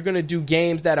 but if you're going to do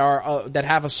games that are that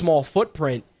have a small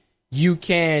footprint, you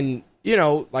can, you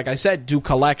know, like I said, do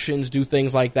collections, do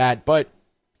things like that. But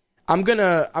I'm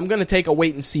gonna take a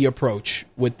wait and see approach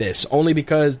with this, only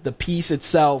because the piece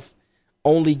itself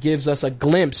only gives us a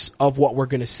glimpse of what we're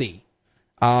gonna see.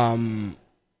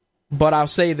 But I'll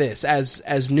say this,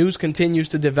 as news continues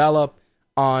to develop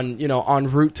en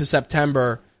route to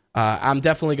September, I'm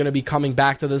definitely going to be coming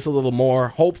back to this a little more.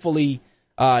 Hopefully,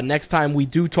 next time we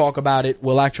do talk about it,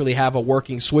 we'll actually have a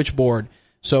working switchboard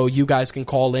so you guys can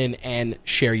call in and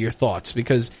share your thoughts,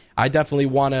 because I definitely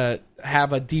want to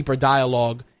have a deeper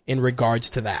dialogue in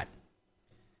regards to that.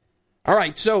 All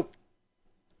right, so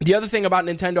the other thing about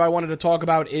Nintendo I wanted to talk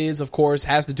about is, of course,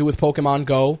 has to do with Pokemon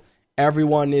Go.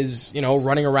 Everyone is,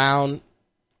 running around,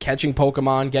 catching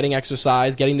Pokemon, getting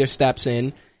exercise, getting their steps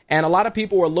in. And a lot of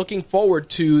people were looking forward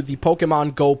to the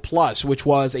Pokemon Go Plus, which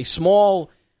was a small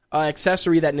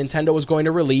accessory that Nintendo was going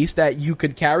to release that you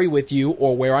could carry with you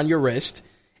or wear on your wrist.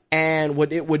 And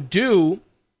what it would do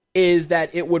is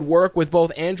that it would work with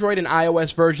both Android and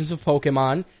iOS versions of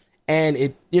Pokemon. And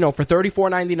it, for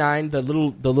 $34.99,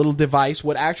 the little device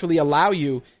would actually allow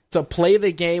you to play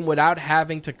the game without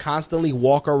having to constantly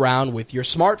walk around with your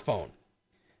smartphone.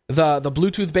 The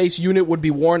Bluetooth-based unit would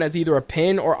be worn as either a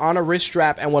pin or on a wrist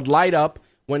strap and would light up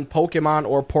when Pokemon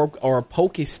or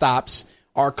Pokestops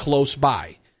are close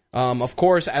by. Of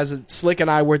course, as Slick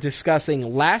and I were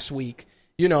discussing last week,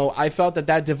 I felt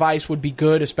that device would be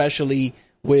good, especially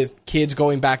with kids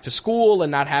going back to school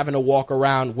and not having to walk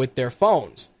around with their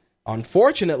phones.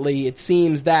 Unfortunately, it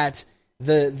seems that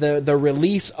the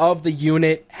release of the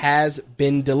unit has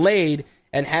been delayed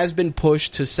and has been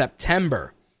pushed to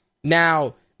September.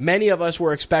 Now, many of us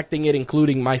were expecting it,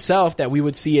 including myself, that we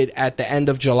would see it at the end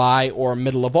of July or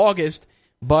middle of August,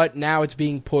 but now it's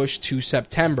being pushed to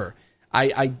September.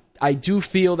 I I do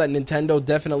feel that Nintendo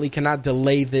definitely cannot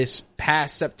delay this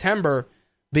past September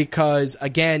because,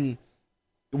 again,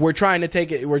 we're trying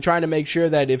to make sure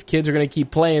that if kids are going to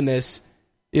keep playing this,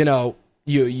 you know,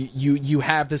 you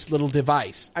have this little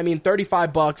device. I mean,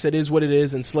 $35, it is what it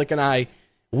is, and Slick and I,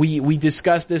 we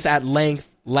discussed this at length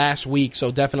last week,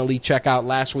 so definitely check out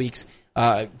last week's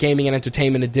Gaming and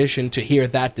Entertainment Edition to hear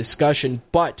that discussion.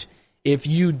 But if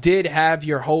you did have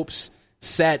your hopes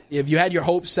set, if you had your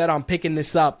hopes set on picking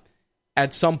this up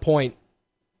at some point,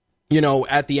 you know,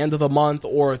 at the end of the month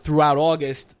or throughout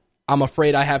August, I'm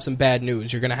afraid I have some bad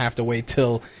news. You're going to have to wait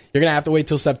till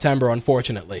September,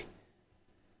 unfortunately.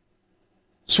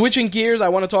 Switching gears, I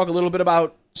want to talk a little bit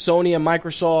about Sony and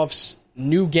Microsoft's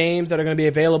new games that are going to be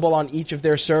available on each of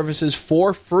their services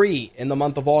for free in the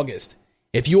month of August.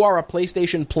 If you are a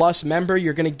PlayStation Plus member,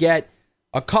 you're going to get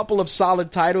a couple of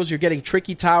solid titles. You're getting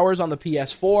Tricky Towers on the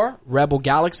PS4, Rebel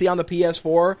Galaxy on the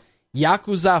PS4,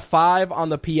 Yakuza 5 on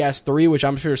the PS3, which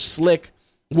I'm sure Slick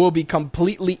will be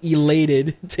completely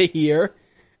elated to hear,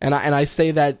 and I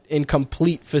say that in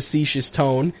complete facetious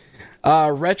tone.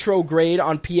 Retrograde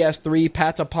on PS3,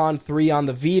 Patapon 3 on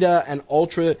the Vita, and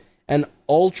Ultratron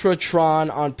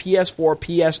on PS4,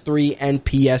 PS3, and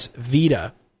PS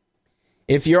Vita.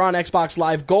 If you're on Xbox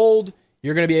Live Gold,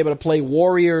 you're going to be able to play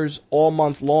Warriors all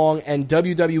month long and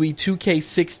WWE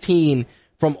 2K16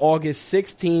 from August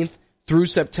 16th through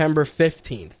September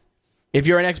 15th. If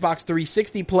you're an Xbox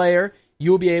 360 player,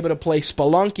 you'll be able to play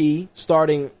Spelunky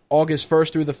starting August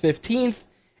 1st through the 15th,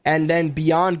 and then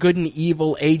Beyond Good and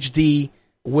Evil HD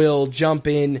will jump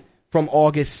in from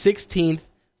August 16th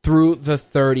through the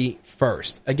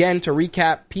 31st. Again, to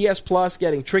recap, PS Plus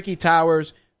getting Tricky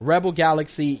Towers, Rebel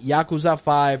Galaxy, Yakuza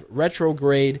 5,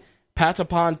 Retrograde,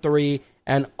 Patapon 3,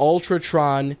 and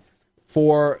Ultratron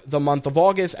for the month of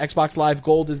August. Xbox Live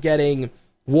Gold is getting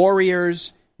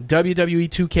Warriors, WWE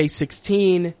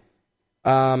 2K16,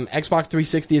 Xbox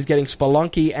 360 is getting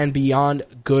Spelunky and Beyond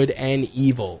Good and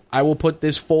Evil. I will put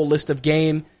this full list of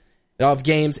games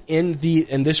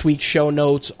in this week's show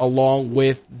notes along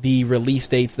with the release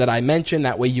dates that I mentioned.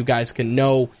 That way you guys can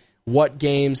know what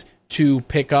games to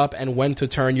pick up and when to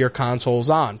turn your consoles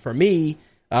on. For me,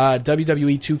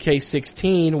 WWE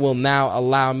 2K16 will now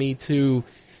allow me to,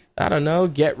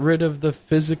 get rid of the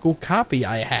physical copy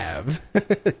I have.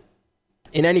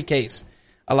 In any case,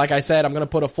 like I said, I'm going to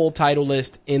put a full title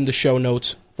list in the show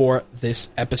notes for this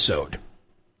episode.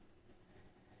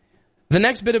 The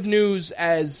next bit of news,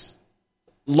 as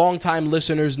longtime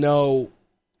listeners know,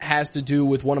 has to do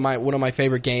with one of my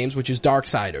favorite games, which is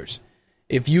Darksiders.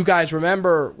 If you guys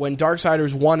remember when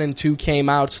Darksiders 1 and 2 came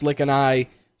out, Slick and I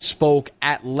spoke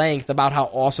at length about how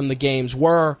awesome the games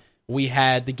were. We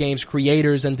had the game's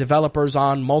creators and developers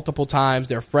on multiple times.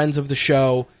 They're friends of the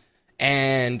show.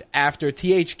 And after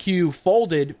THQ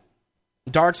folded,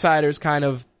 Darksiders kind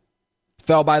of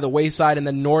fell by the wayside, and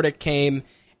then Nordic came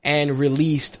and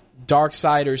released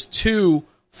Darksiders 2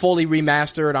 fully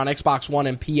remastered on Xbox One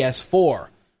and PS4.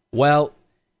 Well,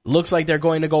 looks like they're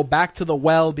going to go back to the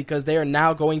well because they are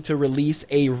now going to release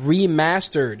a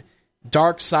remastered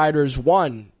Darksiders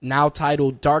 1, now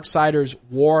titled Darksiders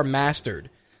War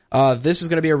Mastered. This is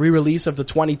going to be a re-release of the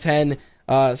 2010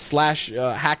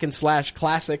 hack and slash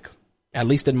classic, at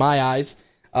least in my eyes.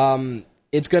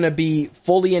 It's going to be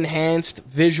fully enhanced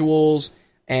visuals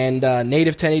and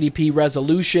native 1080p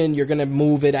resolution. You're going to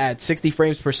move it at 60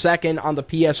 frames per second on the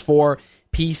PS4,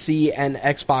 PC, and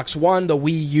Xbox One. The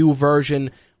Wii U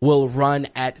version will run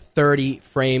at 30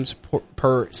 frames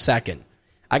per second.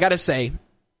 I got to say,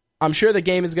 I'm sure the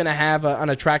game is going to have an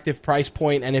attractive price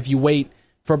point, and if you wait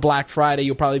for Black Friday,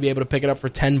 you'll probably be able to pick it up for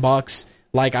 $10,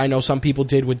 like I know some people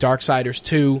did with Darksiders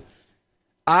 2.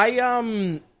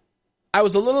 I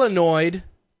was a little annoyed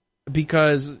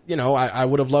because, I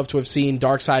would have loved to have seen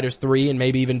Darksiders 3 and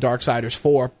maybe even Darksiders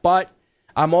 4, but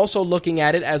I'm also looking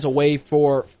at it as a way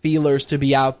for feelers to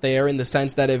be out there, in the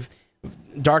sense that if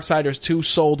Darksiders 2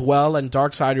 sold well and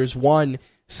Darksiders 1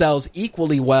 sells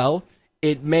equally well,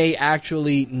 it may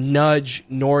actually nudge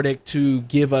Nordic to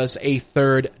give us a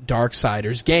third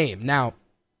Darksiders game. Now,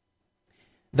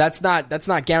 that's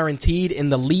not guaranteed in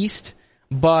the least,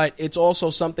 but it's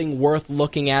also something worth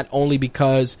looking at only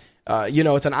because,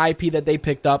 it's an IP that they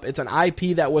picked up. It's an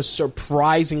IP that was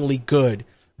surprisingly good.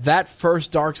 That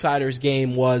first Darksiders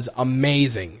game was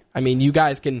amazing. I mean, you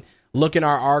guys can look in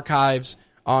our archives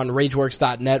on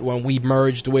RageWorks.net when we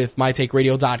merged with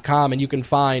MyTakeRadio.com, and you can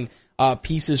find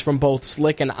pieces from both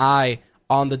Slick and I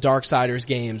on the Darksiders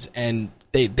games, and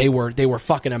they were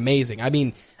fucking amazing. I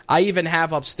mean, I even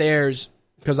have upstairs,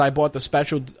 because I bought the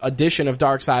special edition of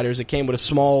Darksiders. It came with a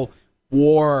small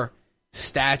war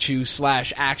statue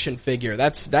 / action figure.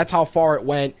 That's how far it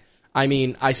went. I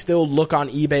mean, I still look on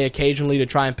eBay occasionally to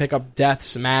try and pick up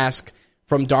Death's mask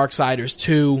from Darksiders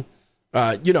 2.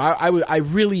 I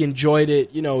really enjoyed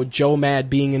it. Joe Mad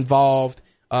being involved,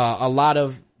 a lot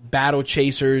of battle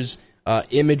chasers,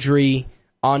 imagery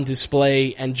on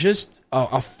display, and just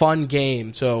a fun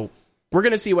game. So we're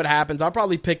gonna see what happens. I'll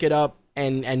probably pick it up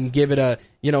and give it a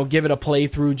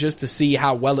playthrough just to see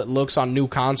how well it looks on new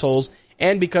consoles.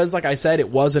 And because, like I said, it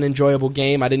was an enjoyable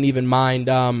game, I didn't even mind.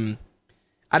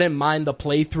 I didn't mind the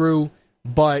playthrough,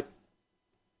 but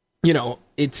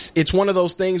it's one of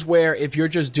those things where if you're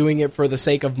just doing it for the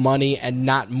sake of money and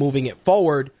not moving it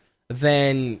forward,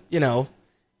 then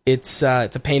it's a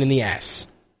pain in the ass.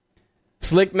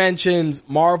 Slick mentions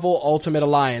Marvel Ultimate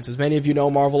Alliance. As many of you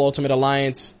know, Marvel Ultimate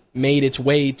Alliance made its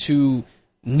way to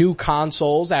new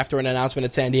consoles after an announcement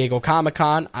at San Diego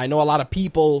Comic-Con. I know a lot of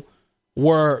people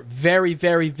were very,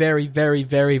 very, very, very,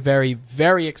 very, very,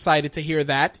 very excited to hear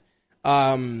that.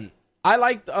 I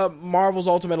liked Marvel's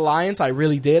Ultimate Alliance. I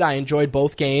really did. I enjoyed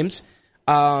both games.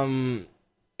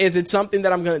 Is it something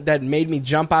that made me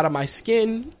jump out of my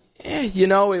skin?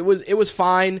 It was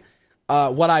fine.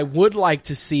 What I would like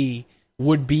to see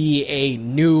would be a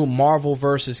new Marvel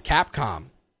vs. Capcom.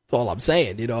 That's all I'm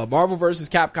saying. A Marvel vs.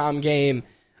 Capcom game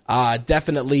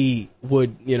definitely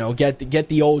would, get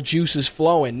the old juices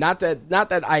flowing. Not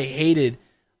that I hated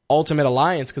Ultimate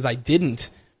Alliance, because I didn't,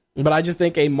 but I just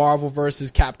think a Marvel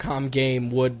vs. Capcom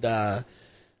game would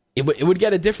it would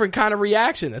get a different kind of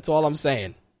reaction. That's all I'm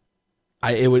saying.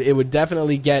 It would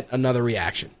definitely get another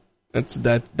reaction.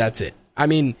 That's it. I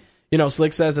mean,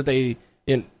 Slick says that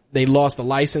they lost the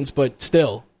license, but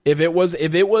still, if it was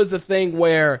a thing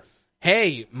where,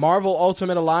 hey, Marvel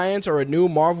Ultimate Alliance or a new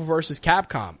Marvel vs.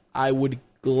 Capcom, I would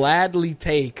gladly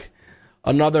take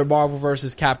another Marvel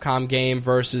vs. Capcom game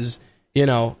versus,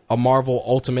 a Marvel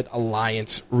Ultimate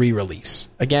Alliance re-release.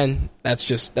 Again, that's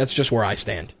just where I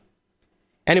stand.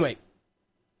 Anyway,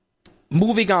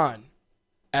 moving on.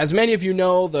 As many of you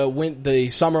know, the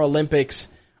Summer Olympics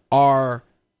are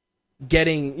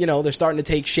getting, they're starting to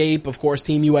take shape. Of course,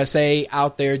 Team USA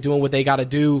out there doing what they got to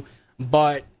do.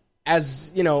 But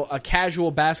as, a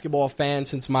casual basketball fan,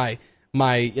 since my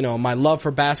love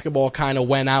for basketball kind of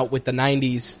went out with the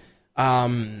 90s,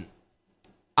 I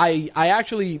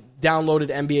actually downloaded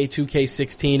NBA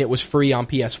 2K16. It was free on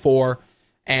PS4.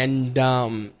 And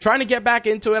trying to get back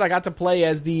into it, I got to play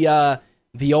as the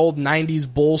old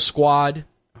 90s Bulls squad.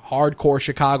 Hardcore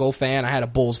Chicago fan. I had a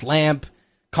Bulls lamp,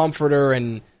 comforter,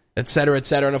 and et cetera, et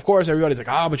cetera. And of course, everybody's like,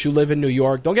 but you live in New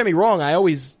York. Don't get me wrong. I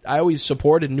always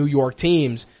supported New York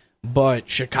teams, but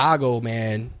Chicago,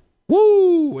 man,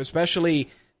 woo! Especially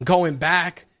going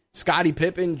back, Scottie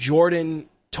Pippen, Jordan,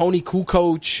 Tony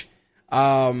Kukoc,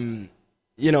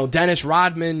 Dennis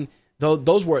Rodman.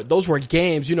 Those were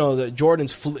games. The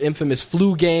Jordan's infamous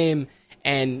flu game,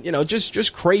 and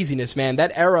just craziness, man.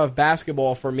 That era of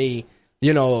basketball for me,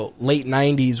 late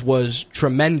 90s was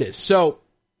tremendous. So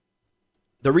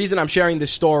the reason I'm sharing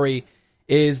this story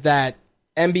is that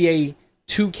NBA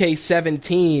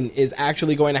 2K17 is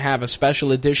actually going to have a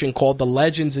special edition called the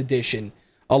Legends Edition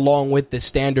along with the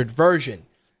standard version.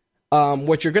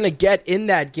 What you're going to get in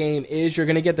that game is you're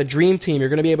going to get the Dream Team. You're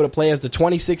going to be able to play as the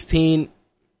 2016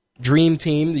 Dream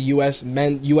Team, the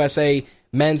USA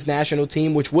men's national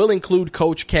team, which will include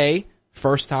Coach K,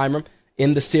 first timer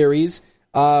in the series.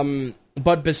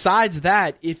 But besides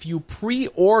that, if you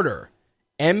pre-order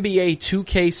NBA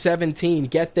 2K17,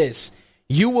 get this,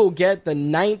 you will get the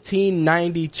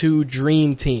 1992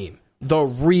 Dream Team, the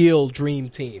real Dream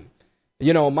Team.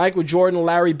 Michael Jordan,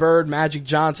 Larry Bird, Magic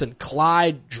Johnson,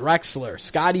 Clyde Drexler,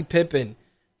 Scottie Pippen,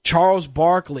 Charles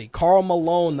Barkley, Karl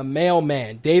Malone, the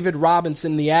Mailman, David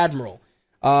Robinson, the Admiral.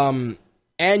 And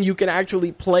you can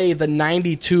actually play the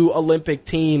 92 Olympic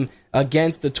team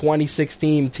against the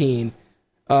 2016 team.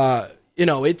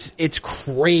 It's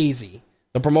crazy.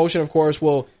 The promotion, of course,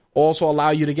 will also allow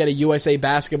you to get a USA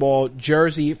basketball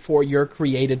jersey for your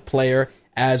created player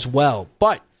as well.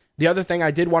 But the other thing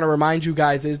I did want to remind you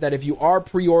guys is that if you are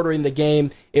pre-ordering the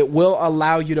game, it will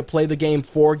allow you to play the game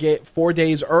 4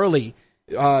 days early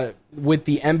with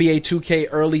the NBA 2K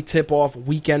early tip-off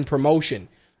weekend promotion.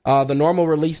 The normal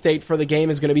release date for the game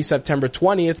is going to be September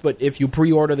 20th, but if you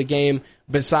pre-order the game,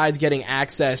 besides getting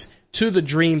access to the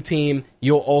Dream Team,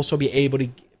 you'll also be able to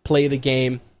play the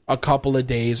game a couple of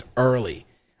days early.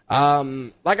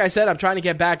 Like I said, I'm trying to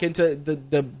get back into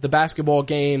the basketball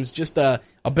games, just a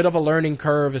bit of a learning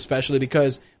curve, especially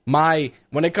because when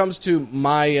it comes to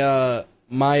my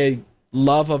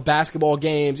love of basketball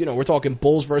games, we're talking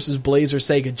Bulls versus Blazers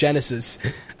Sega Genesis.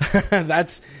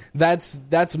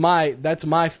 that's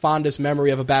my fondest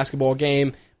memory of a basketball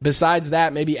game. Besides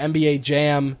that, maybe NBA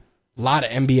Jam, a lot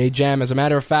of NBA Jam. As a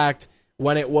matter of fact,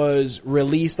 when it was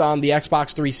released on the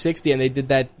Xbox 360 and they did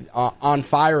that On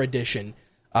Fire edition,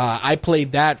 I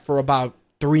played that for about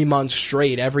 3 months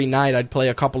straight. Every night I'd play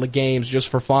a couple of games just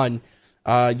for fun.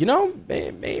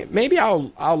 Maybe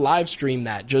I'll live stream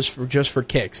that just for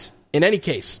kicks. In any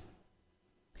case,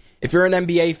 if you're an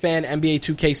NBA fan, NBA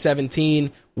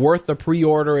 2K17, worth the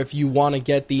pre-order if you want to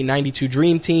get the 92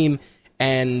 Dream Team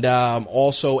and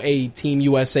also a Team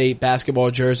USA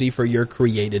basketball jersey for your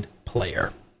created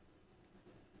player.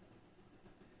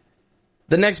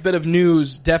 The next bit of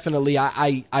news, definitely,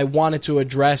 I wanted to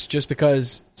address just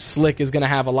because Slick is going to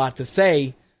have a lot to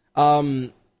say. 2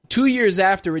 years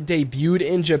after it debuted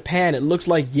in Japan, it looks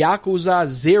like Yakuza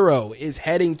 0 is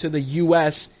heading to the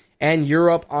U.S. and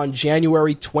Europe on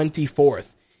January 24th.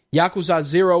 Yakuza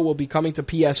 0 will be coming to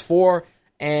PS4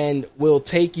 and will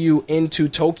take you into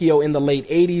Tokyo in the late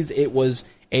 80s. It was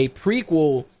a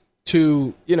prequel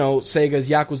to, Sega's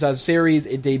Yakuza series.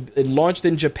 It launched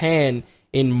in Japan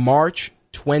in March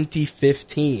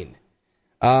 2015.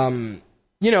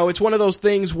 It's one of those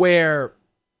things where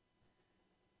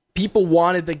people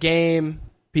wanted the game,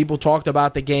 people talked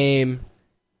about the game,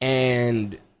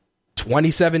 and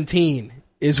 2017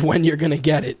 is when you're going to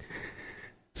get it.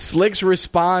 Slick's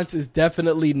response is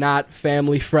definitely not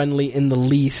family friendly in the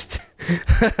least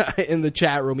in the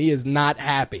chat room. He is not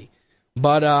happy.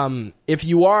 But if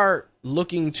you are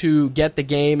looking to get the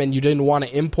game and you didn't want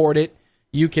to import it,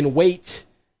 you can wait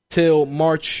till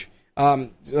March.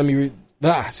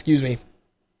 Excuse me.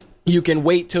 You can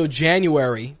wait till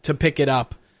January to pick it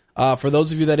up. For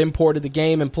those of you that imported the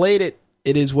game and played it,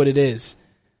 it is what it is.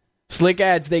 Slick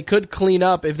adds they could clean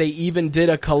up if they even did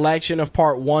a collection of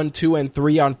part 1, 2, and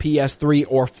 3 on PS3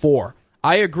 or 4.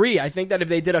 I agree. I think that if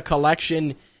they did a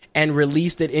collection and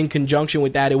released it in conjunction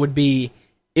with that, it would be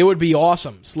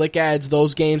awesome. Slick adds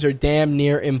those games are damn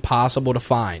near impossible to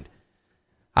find.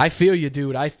 I feel you,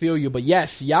 dude. I feel you. But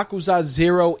yes, Yakuza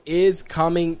 0 is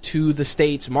coming to the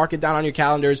States. Mark it down on your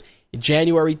calendars.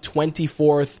 January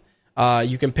 24th.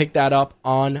 You can pick that up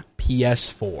on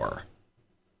PS4.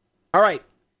 All right.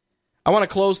 I want to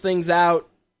close things out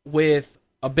with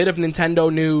a bit of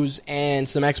Nintendo news and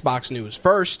some Xbox news.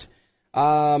 First,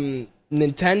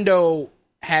 Nintendo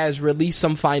has released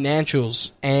some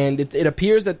financials, and it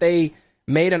appears that they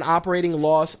made an operating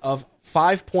loss of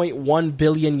 5.1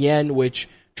 billion yen, which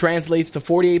translates to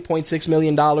 $48.6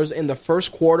 million in the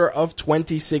first quarter of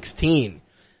 2016.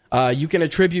 You can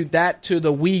attribute that to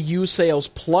the Wii U sales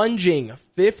plunging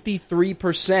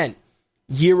 53%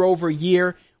 year over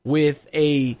year with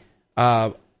a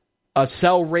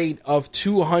sell rate of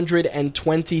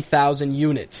 220,000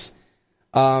 units.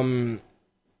 12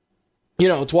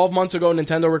 months ago,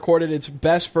 Nintendo recorded its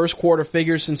best first quarter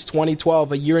figures since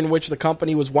 2012, a year in which the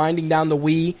company was winding down the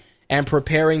Wii and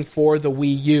preparing for the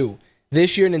Wii U.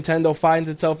 This year, Nintendo finds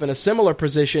itself in a similar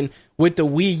position with the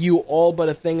Wii U all but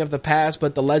a thing of the past,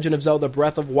 but The Legend of Zelda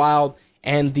Breath of Wild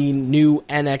and the new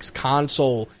NX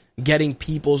console getting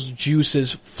people's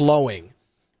juices flowing.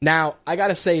 Now, I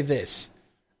gotta say this.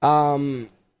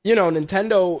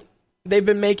 Nintendo, they've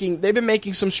been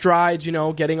making some strides,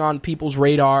 getting on people's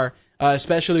radar,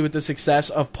 especially with the success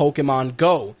of Pokemon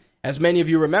Go. As many of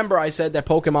you remember, I said that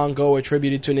Pokemon Go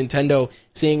attributed to Nintendo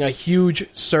seeing a huge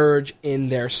surge in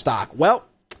their stock. Well,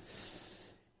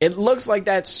 it looks like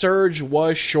that surge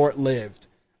was short-lived.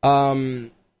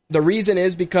 The reason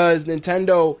is because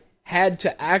Nintendo had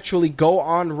to actually go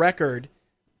on record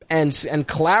and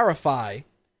clarify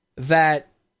that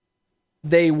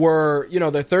they were,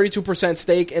 their 32%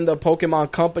 stake in the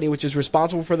Pokemon Company, which is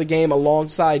responsible for the game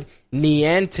alongside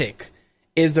Niantic,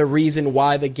 is the reason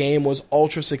why the game was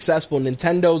ultra successful.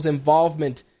 Nintendo's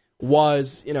involvement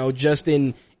was, just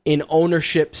in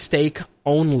ownership stake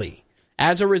only.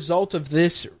 As a result of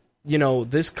this,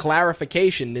 this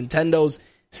clarification, Nintendo's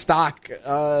stock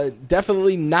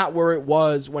definitely not where it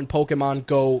was when Pokemon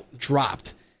Go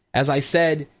dropped. As I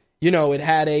said, it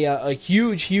had a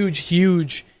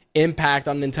huge impact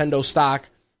on Nintendo stock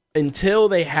until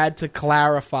they had to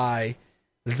clarify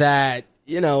that,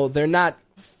 they're not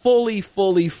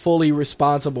fully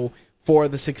responsible for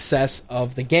the success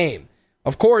of the game.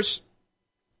 Of course,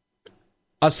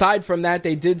 aside from that,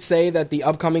 they did say that the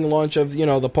upcoming launch of, the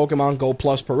Pokemon Go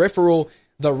Plus peripheral,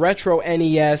 the Retro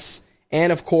NES,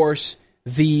 and of course,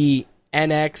 the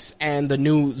NX and the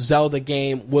new Zelda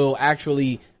game will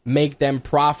actually make them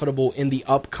profitable in the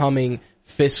upcoming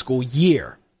fiscal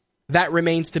year. That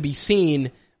remains to be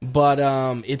seen, but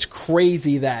it's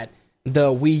crazy that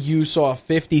the Wii U saw a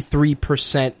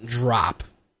 53% drop.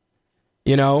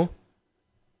 You know?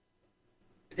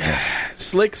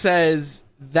 Slick says,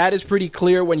 that is pretty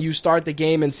clear when you start the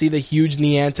game and see the huge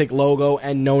Niantic logo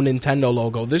and no Nintendo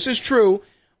logo. This is true,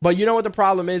 but you know what the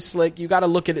problem is, Slick? You got to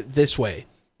look at it this way.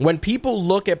 When people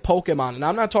look at Pokemon, and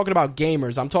I'm not talking about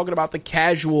gamers, I'm talking about the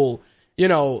casual, you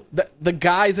know, the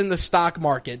guys in the stock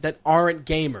market that aren't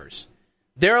gamers.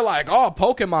 They're like, oh,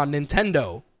 Pokemon,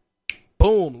 Nintendo,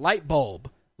 boom, light bulb,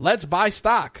 let's buy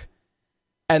stock.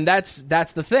 And that's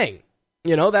the thing.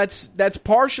 You know, that's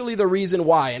partially the reason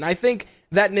why. And I think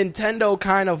that Nintendo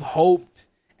kind of hoped,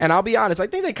 and I'll be honest, I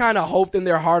think they kind of hoped in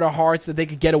their heart of hearts that they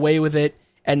could get away with it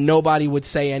and nobody would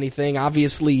say anything.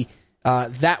 Obviously,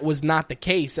 that was not the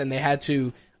case, and they had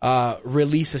to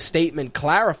release a statement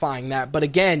clarifying that. But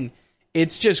again,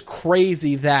 it's just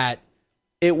crazy that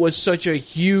it was such a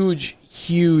huge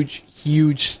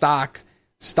stock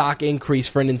increase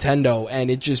for Nintendo, and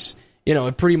it just, you know,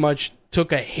 it pretty much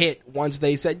took a hit once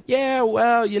they said, yeah,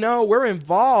 well, you know, we're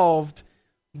involved,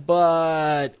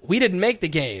 but we didn't make the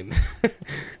game.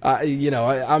 You know,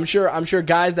 I'm sure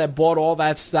guys that bought all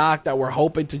that stock that were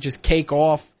hoping to just cake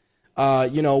off,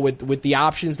 you know, with the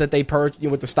options that they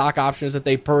with the stock options that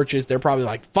they purchased, they're probably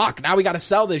like, fuck, now we got to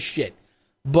sell this shit.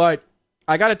 But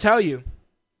I got to tell you,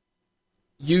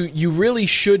 you really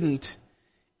shouldn't.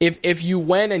 If you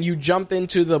went and you jumped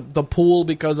into the pool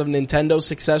because of Nintendo's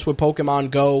success with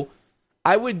Pokemon Go,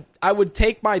 I would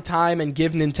take my time and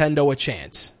give Nintendo a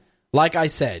chance. Like I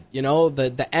said, you know,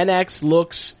 the NX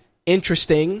looks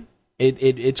interesting.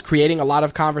 It's creating a lot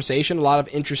of conversation, a lot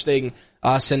of interesting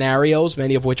scenarios,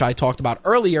 many of which I talked about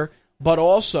earlier. But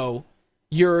also,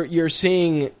 you're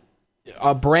seeing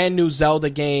a brand new Zelda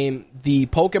game, the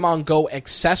Pokemon Go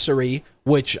accessory,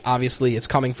 which obviously is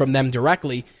coming from them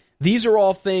directly. These are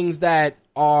all things that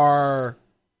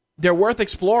they're worth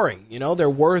exploring. You know, they're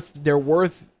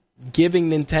worth giving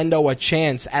Nintendo a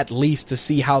chance at least to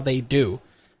see how they do.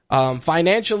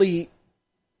 Financially,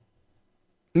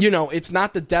 you know, it's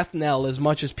not the death knell as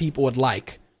much as people would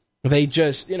like. They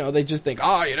just think,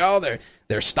 oh, you know,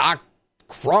 their stock,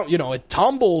 you know, it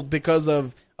tumbled because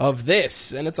of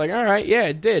this, and it's like, all right, yeah,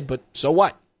 it did, but so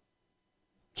what?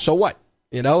 So what?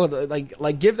 You know,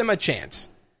 like give them a chance.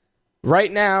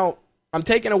 Right now, I'm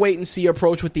taking a wait and see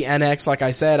approach with the NX. Like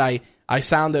I said, I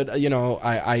sounded, you know,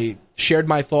 I shared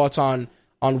my thoughts on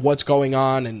what's going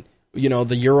on and, you know,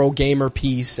 the Eurogamer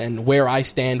piece and where I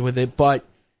stand with it. But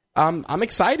I'm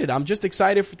excited. I'm just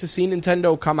excited to see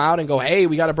Nintendo come out and go, hey,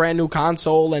 we got a brand new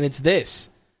console and it's this.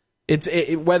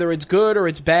 Whether it's good or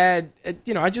it's bad,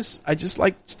 you know, I just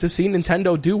like to see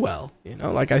Nintendo do well. You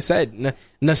know, like I said,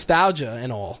 nostalgia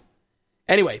and all.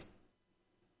 Anyway,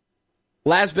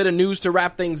 last bit of news to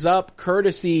wrap things up,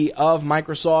 courtesy of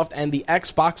Microsoft and the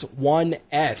Xbox One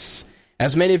S.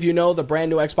 As many of you know, the brand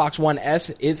new Xbox One S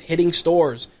is hitting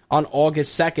stores on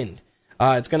August 2nd.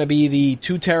 It's going to be the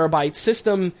 2 terabyte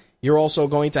system. You're also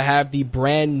going to have the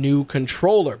brand new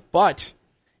controller. But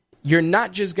you're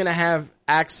not just going to have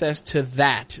access to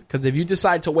that, because if you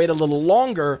decide to wait a little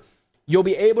longer, you'll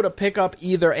be able to pick up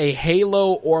either a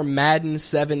Halo or Madden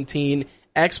 17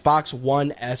 Xbox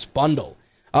One S bundle.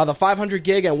 The 500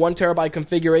 gig and 1 terabyte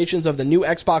configurations of the new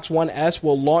Xbox One S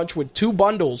will launch with 2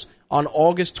 bundles on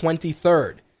August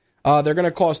 23rd. They're going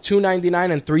to cost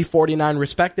 $299 and $349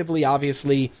 respectively.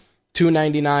 Obviously,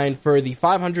 $299 for the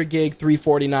 500 gig,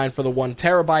 $349 for the 1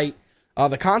 terabyte.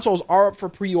 The consoles are up for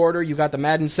pre-order. You got the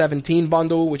Madden 17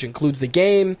 bundle, which includes the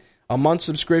game, a month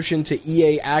subscription to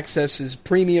EA Access's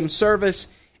premium service,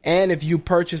 and if you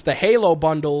purchase the Halo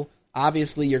bundle,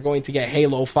 obviously you're going to get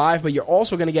Halo 5, but you're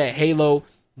also going to get Halo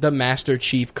the Master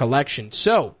Chief Collection.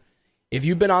 So, if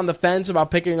you've been on the fence about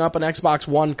picking up an Xbox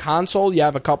One console, you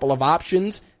have a couple of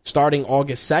options starting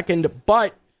August 2nd,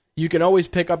 but you can always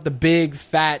pick up the big,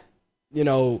 fat, you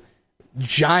know,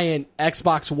 giant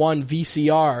Xbox One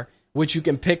VCR, which you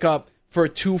can pick up for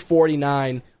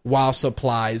 $249 while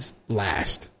supplies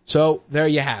last. So, there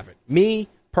you have it. Me,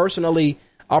 personally,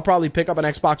 I'll probably pick up an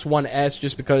Xbox One S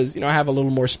just because, you know, I have a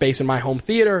little more space in my home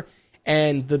theater,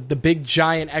 and the big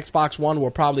giant Xbox One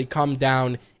will probably come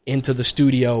down into the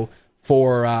studio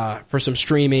for some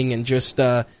streaming and just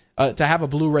to have a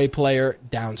Blu-ray player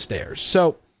downstairs.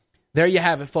 So there you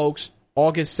have it, folks.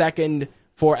 August 2nd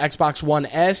for Xbox One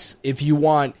S. If you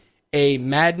want a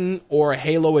Madden or a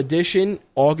Halo edition,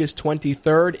 August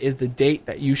 23rd is the date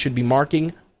that you should be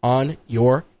marking on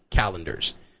your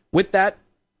calendars. With that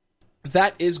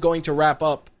is going to wrap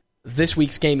up this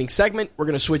week's gaming segment. We're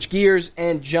going to switch gears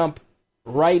and jump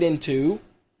right into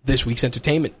this week's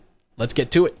entertainment. Let's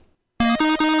get to it.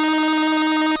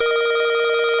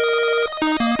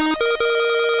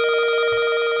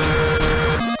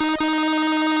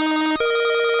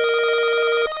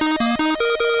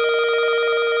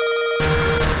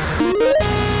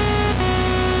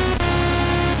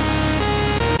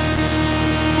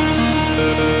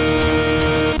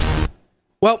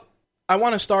 I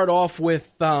want to start off with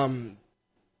some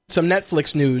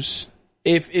Netflix news.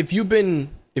 If you're an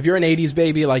 80s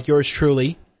baby like yours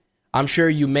truly, I'm sure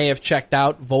you may have checked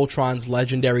out Voltron's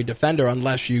Legendary Defender,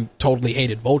 unless you totally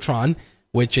hated Voltron,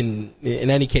 which in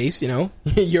any case,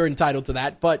 you're entitled to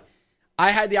that. But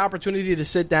I had the opportunity to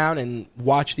sit down and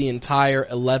watch the entire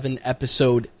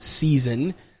 11-episode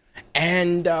season,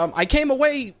 and I came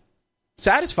away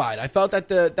satisfied. I felt that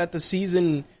the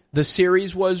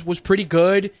series was pretty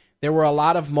good. There were a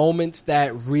lot of moments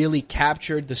that really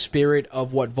captured the spirit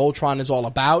of what Voltron is all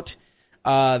about.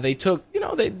 They took,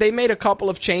 they made a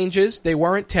couple of changes. They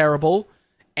weren't terrible.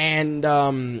 And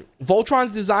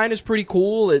Voltron's design is pretty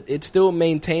cool. It still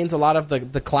maintains a lot of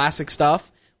the classic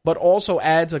stuff, but also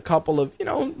adds a couple of,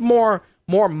 more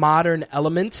modern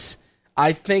elements.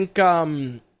 I think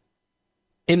in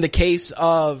the case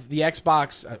of the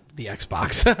Xbox,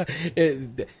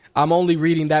 I'm only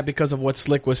reading that because of what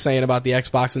Slick was saying about the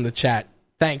Xbox in the chat.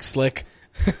 Thanks, Slick.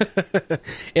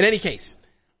 In any case,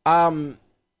 Voltron,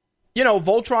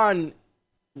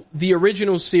 the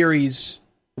original series,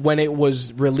 when it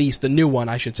was released, the new one,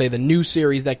 I should say, the new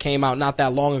series that came out not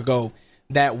that long ago,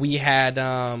 that we had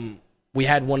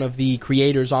one of the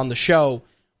creators on the show,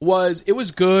 it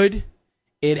was good.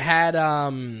 It had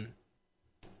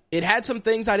some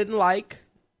things I didn't like.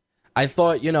 I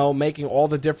thought, making all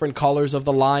the different colors of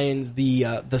the lions,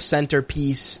 the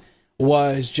centerpiece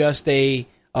was just a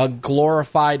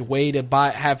glorified way to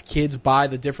have kids buy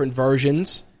the different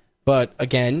versions. But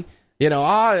again,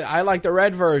 I like the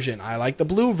red version, I like the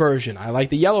blue version, I like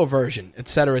the yellow version,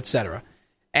 etc., etc.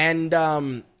 And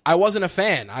I wasn't a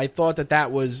fan. I thought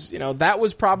that was, that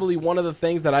was probably one of the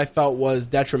things that I felt was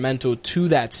detrimental to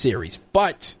that series.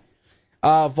 But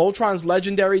Voltron's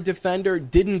Legendary Defender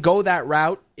didn't go that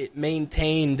route. It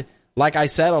maintained, like I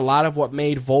said, a lot of what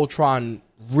made Voltron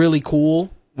really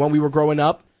cool when we were growing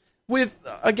up, with,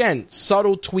 again,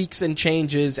 subtle tweaks and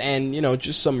changes and,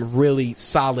 just some really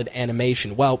solid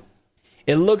animation. Well,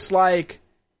 it looks like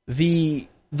the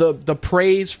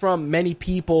praise from many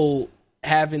people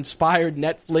have inspired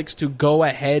Netflix to go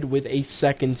ahead with a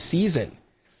second season.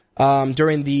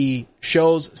 During the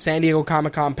show's San Diego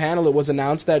Comic-Con panel, it was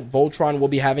announced that Voltron will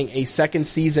be having a second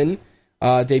season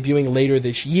debuting later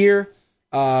this year.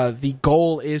 The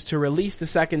goal is to release the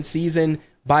second season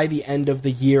by the end of the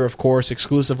year, of course,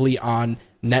 exclusively on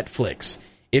Netflix.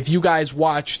 If you guys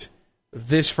watched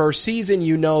this first season,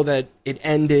 you know that it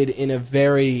ended in a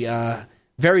very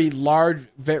large,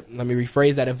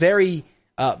 a very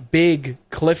big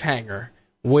cliffhanger,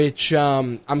 which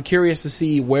I'm curious to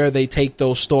see where they take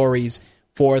those stories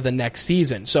for the next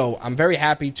season. So I'm very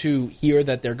happy to hear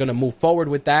that they're going to move forward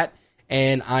with that,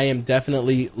 and I am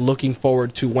definitely looking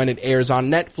forward to when it airs on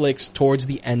Netflix towards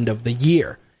the end of the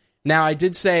year. Now, I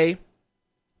did say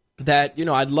that,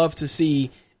 I'd love to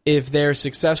see if they're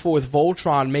successful with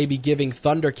Voltron, maybe giving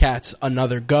Thundercats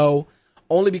another go,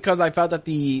 only because I felt that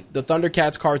the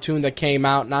Thundercats cartoon that came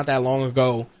out not that long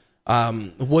ago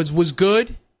was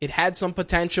good. It had some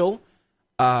potential.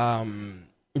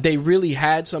 They really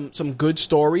had some good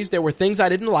stories. There were things I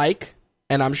didn't like,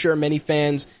 and I'm sure many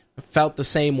fans felt the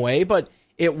same way, but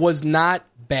it was not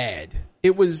bad.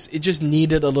 It just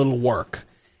needed a little work.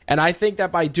 And I think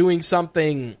that by doing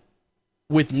something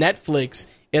with Netflix,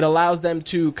 it allows them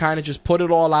to kind of just put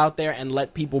it all out there and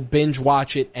let people binge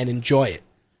watch it and enjoy it.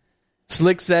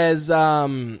 Slick says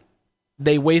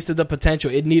they wasted the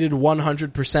potential. It needed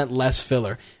 100% less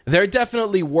filler. There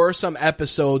definitely were some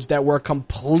episodes that were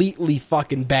completely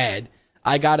fucking bad.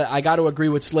 I gotta agree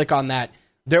with Slick on that.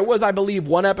 There was, I believe,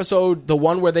 one episode, the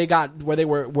one where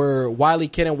where Wile E.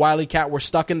 Kid and Wile E. Cat were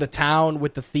stuck in the town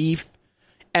with the thief.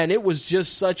 And it was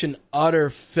just such an utter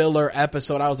filler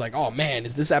episode. I was like, oh man,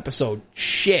 is this episode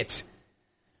shit?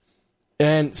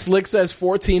 And Slick says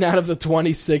 14 out of the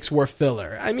 26 were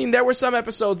filler. I mean, there were some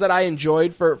episodes that I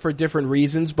enjoyed for different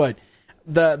reasons, but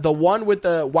the one with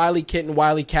the Wile E. Kid and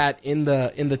Wile E. Cat in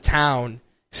the town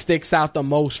sticks out the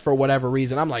most for whatever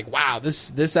reason. I'm like, wow,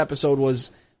 this episode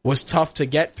was tough to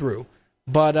get through.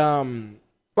 But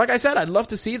like I said, I'd love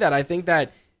to see that. I think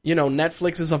that,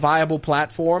 Netflix is a viable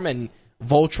platform, and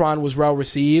Voltron was well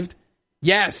received.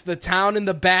 Yes, the town in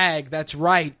the bag. That's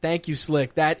right. Thank you,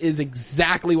 Slick. That is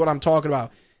exactly what I'm talking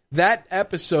about. That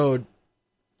episode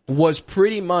was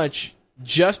pretty much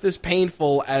just as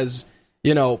painful as,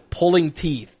 pulling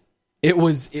teeth. It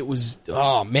was,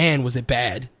 oh man, was it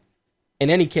bad. In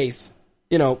any case,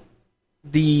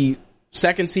 the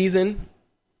second season,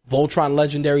 Voltron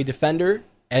Legendary Defender,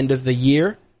 end of the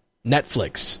year,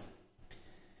 Netflix.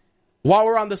 While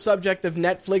we're on the subject of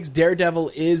Netflix,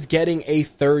 Daredevil is getting a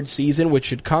third season, which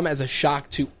should come as a shock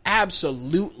to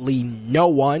absolutely no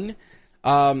one.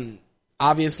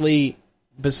 Obviously,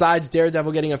 besides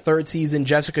Daredevil getting a third season,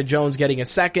 Jessica Jones getting a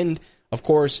second. Of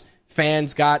course,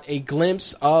 fans got a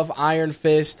glimpse of Iron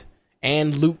Fist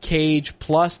and Luke Cage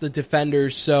plus the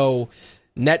Defenders. So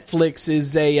Netflix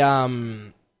is a,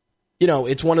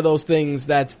 it's one of those things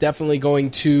that's definitely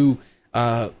going to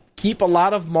keep a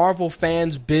lot of Marvel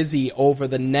fans busy over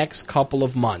the next couple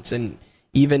of months and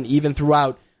even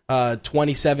throughout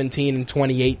 2017 and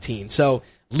 2018. So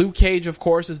Luke Cage, of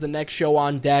course, is the next show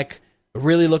on deck.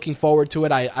 Really looking forward to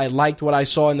it. I liked what I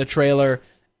saw in the trailer,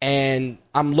 and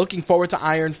I'm looking forward to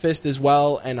Iron Fist as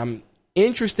well, and I'm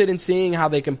interested in seeing how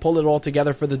they can pull it all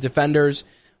together for the Defenders.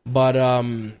 But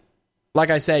like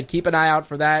I said, keep an eye out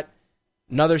for that.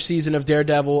 Another season of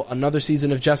Daredevil, another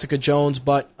season of Jessica Jones,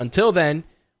 but until then,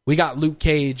 we got Luke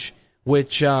Cage,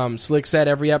 which Slick said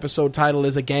every episode title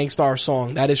is a Gangstar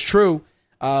song. That is true.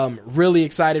 Really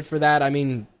excited for that. I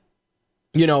mean,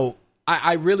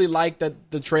 I really like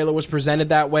that the trailer was presented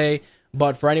that way,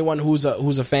 but for anyone who's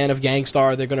a fan of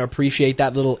Gangstar, they're going to appreciate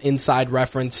that little inside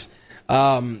reference.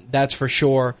 That's for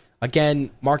sure. Again,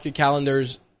 mark your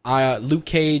calendars. Luke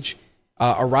Cage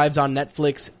arrives on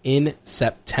Netflix in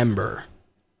September.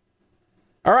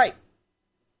 All right.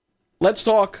 Let's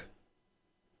talk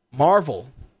Marvel.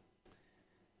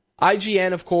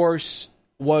 IGN, of course,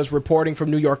 was reporting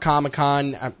from New York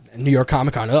Comic-Con.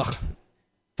 Ugh.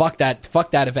 Fuck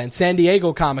that event. San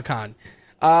Diego Comic-Con.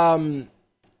 And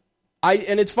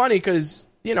it's funny because,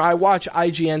 I watch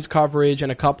IGN's coverage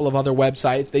and a couple of other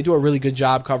websites. They do a really good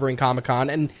job covering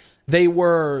Comic-Con, and they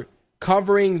were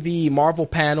covering the Marvel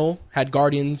panel, had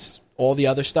Guardians, all the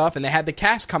other stuff, and they had the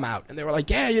cast come out, and they were like,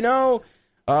 yeah,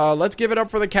 let's give it up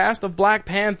for the cast of Black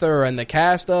Panther and the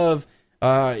cast of,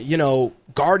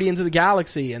 Guardians of the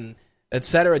Galaxy and et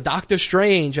cetera, Doctor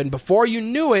Strange. And before you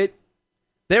knew it,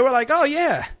 they were like, oh,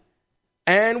 yeah.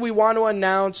 And we want to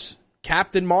announce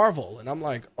Captain Marvel. And I'm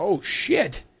like, oh,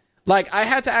 shit. Like, I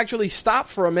had to actually stop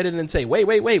for a minute and say,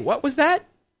 wait, what was that?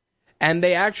 And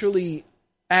they actually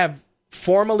have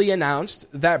formally announced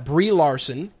that Brie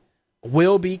Larson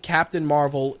will be Captain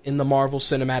Marvel in the Marvel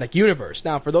Cinematic Universe.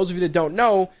 Now, for those of you that don't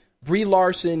know, Brie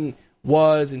Larson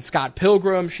was in Scott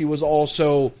Pilgrim. She was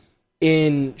also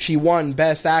she won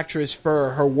Best Actress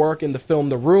for her work in the film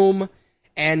The Room.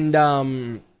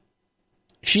 And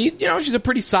she's a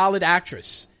pretty solid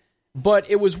actress. But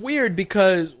it was weird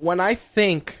because when I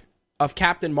think of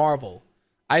Captain Marvel,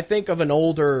 I think of an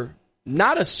older,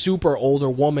 not a super older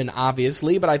woman,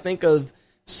 obviously, but I think of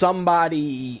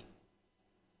somebody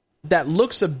that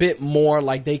looks a bit more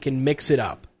like they can mix it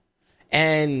up.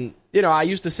 And, I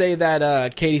used to say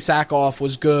that Katie Sackhoff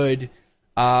was good.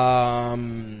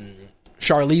 Charlize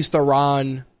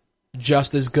Theron,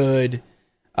 just as good.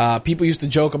 People used to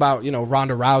joke about,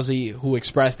 Ronda Rousey, who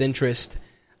expressed interest.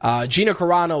 Gina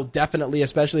Carano, definitely,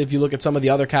 especially if you look at some of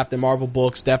the other Captain Marvel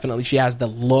books, definitely she has the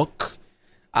look.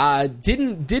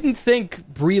 Didn't think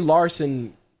Brie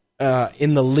Larson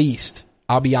in the least,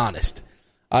 I'll be honest.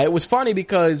 It was funny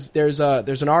because there's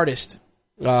an artist,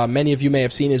 many of you may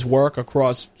have seen his work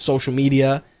across social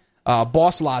media,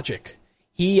 Boss Logic.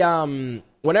 He,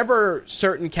 whenever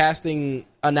certain casting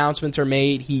announcements are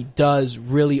made, he does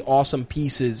really awesome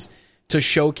pieces to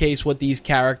showcase what these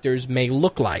characters may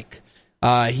look like.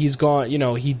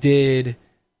 He did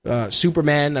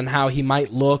Superman and how he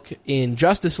might look in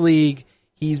Justice League.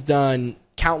 He's done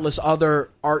countless other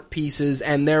art pieces,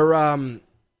 and they're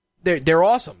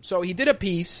awesome. So he did a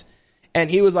piece, and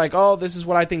he was like, oh, this is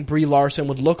what I think Brie Larson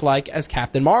would look like as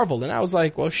Captain Marvel. And I was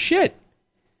like, well, shit.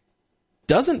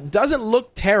 Doesn't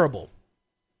look terrible.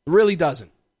 Really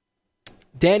doesn't.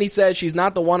 Danny says she's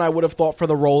not the one I would have thought for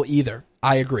the role either.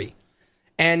 I agree.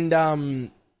 And,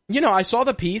 I saw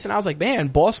the piece and I was like, man,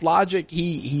 Boss Logic,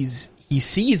 he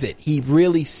sees it. He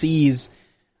really sees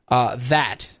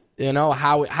that,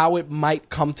 how it might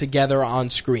come together on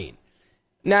screen.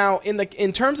 Now,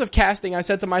 in terms of casting, I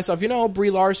said to myself,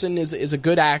 Brie Larson is a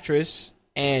good actress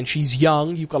and she's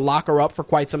young. You could lock her up for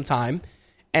quite some time.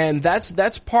 And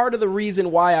that's part of the reason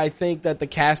why I think that the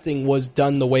casting was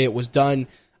done the way it was done.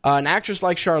 An actress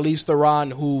like Charlize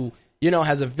Theron, who,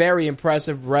 has a very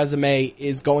impressive resume,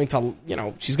 is going to,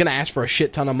 she's going to ask for a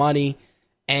shit ton of money,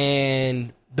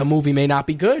 and the movie may not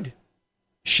be good.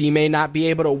 She may not be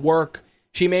able to work.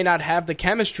 She may not have the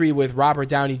chemistry with Robert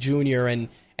Downey Jr. and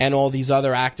all these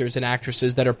other actors and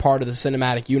actresses that are part of the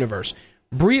cinematic universe.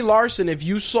 Brie Larson, if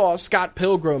you saw Scott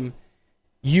Pilgrim,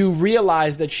 you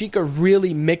realize that she could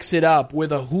really mix it up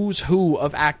with a who's who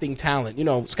of acting talent.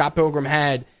 Scott Pilgrim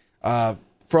had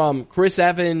from Chris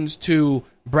Evans to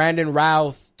Brandon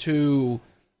Routh to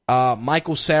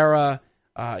Michael Cera.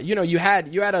 You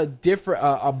had a different,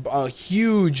 a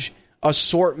huge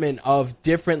assortment of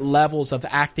different levels of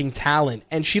acting talent,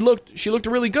 and she looked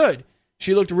really good.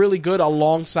 She looked really good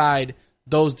alongside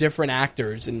those different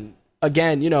actors. And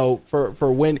again,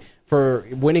 for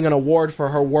winning an award for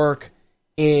her work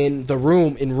in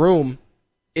Room,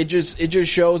 it just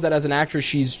shows that as an actress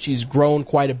she's grown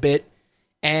quite a bit.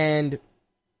 And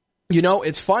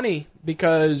it's funny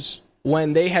because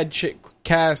when they had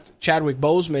cast Chadwick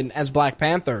Boseman as Black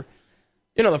Panther,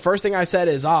 the first thing I said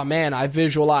is, oh man, I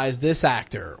visualized this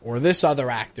actor or this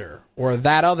other actor or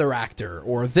that other actor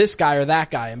or this guy or that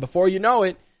guy. And before you know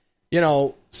it,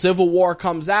 Civil War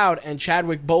comes out and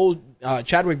Chadwick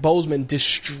Boseman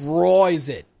destroys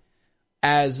it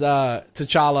as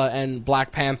T'Challa and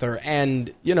Black Panther.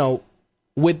 And,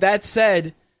 with that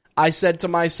said, I said to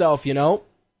myself,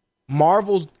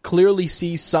 Marvel clearly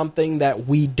sees something that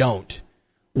we don't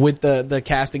with the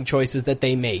casting choices that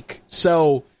they make.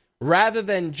 So rather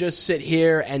than just sit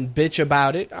here and bitch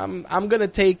about it, I'm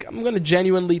gonna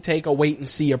genuinely take a wait and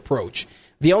see approach.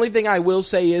 The only thing I will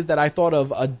say is that I thought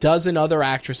of a dozen other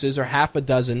actresses or half a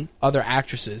dozen other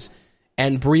actresses,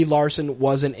 and Brie Larson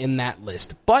wasn't in that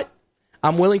list. But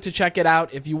I'm willing to check it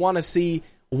out. If you want to see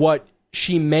what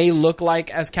she may look like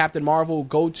as Captain Marvel,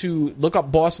 look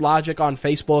up Boss Logic on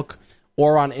Facebook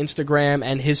or on Instagram,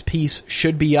 and his piece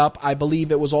should be up. I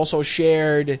believe it was also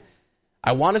shared,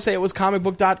 I want to say it was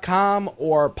comicbook.com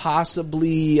or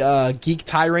possibly Geek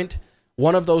Tyrant.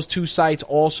 One of those two sites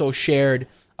also shared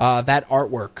that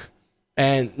artwork.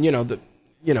 And,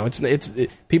 it's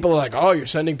people are like, oh, you're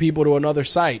sending people to another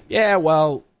site. Yeah,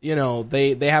 well,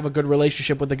 they have a good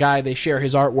relationship with the guy. They share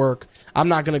his artwork. I'm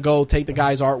not going to go take the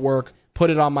guy's artwork,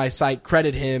 put it on my site,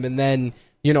 credit him, and then,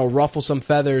 ruffle some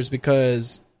feathers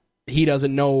because he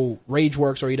doesn't know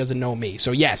Rageworks or he doesn't know me.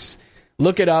 So yes,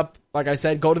 look it up. Like I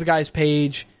said, go to the guy's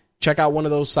page, check out one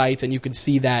of those sites, and you can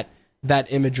see that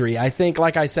imagery. I think,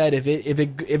 like I said, if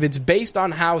it's based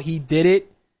on how he did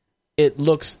it, it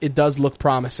does look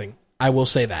promising. I will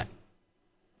say that.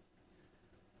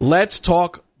 Let's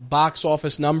talk box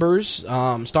office numbers.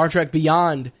 Star Trek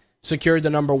Beyond secured the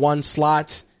number 1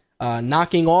 slot,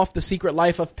 knocking off The Secret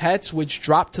Life of Pets, which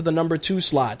dropped to the number 2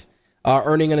 slot,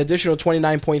 earning an additional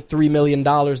 $29.3 million.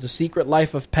 The Secret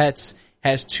Life of Pets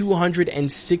has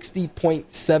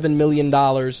 $260.7 million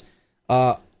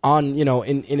on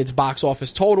in its box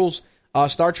office totals.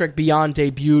 Star Trek Beyond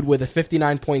debuted with a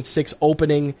 59.6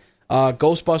 opening.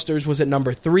 Ghostbusters was at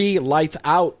number 3. Lights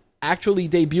Out actually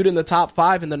debuted in the top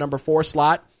 5 in the number 4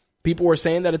 slot. People were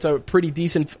saying that it's a pretty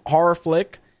decent horror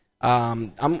flick.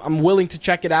 I'm willing to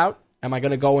check it out. Am I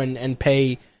going to go and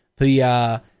pay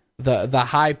the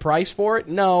high price for it?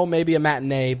 No, maybe a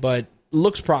matinee, but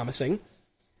looks promising.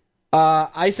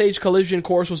 Ice Age Collision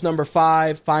Course was number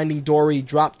 5. Finding Dory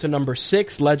dropped to number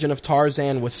 6. Legend of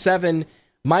Tarzan was 7.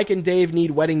 Mike and Dave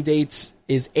Need Wedding Dates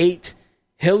is 8.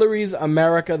 Hillary's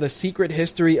America, The Secret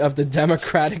History of the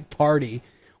Democratic Party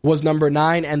was number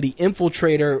 9. And The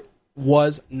Infiltrator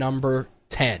was number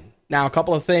 10. Now, a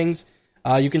couple of things.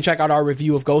 You can check out our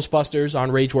review of Ghostbusters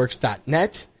on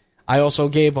RageWorks.net. I also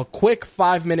gave a quick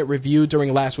 5-minute review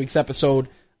during last week's episode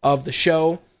of the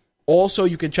show. Also,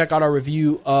 you can check out our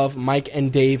review of Mike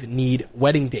and Dave Need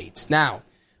Wedding Dates. Now,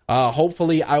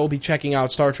 hopefully I will be checking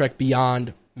out Star Trek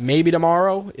Beyond maybe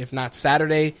tomorrow, if not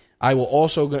Saturday. I'm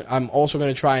also going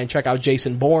to try and check out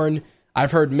Jason Bourne.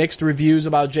 I've heard mixed reviews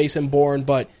about Jason Bourne,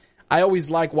 but I always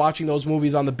like watching those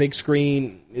movies on the big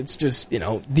screen. It's just,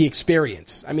 the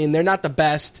experience. I mean, they're not the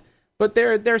best, but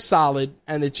they're solid,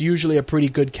 and it's usually a pretty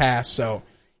good cast. So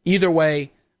either way,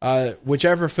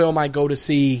 whichever film I go to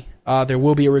see, there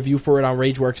will be a review for it on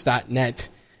RageWorks.net.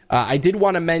 I did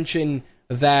want to mention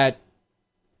that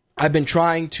I've been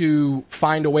trying to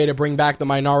find a way to bring back the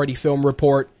Minority Film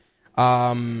Report,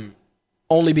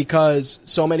 only because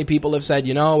so many people have said,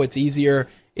 it's easier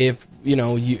if,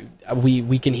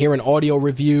 we can hear an audio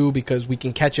review because we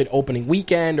can catch it opening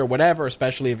weekend or whatever,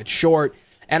 especially if it's short.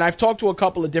 And I've talked to a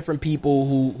couple of different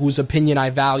people whose opinion I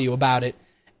value about it,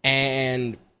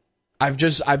 and I've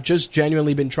just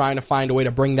genuinely been trying to find a way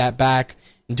to bring that back,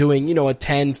 doing, a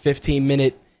 10, 15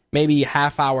 minute, maybe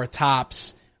half hour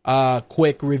tops,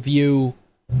 quick review,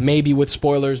 maybe with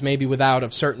spoilers, maybe without,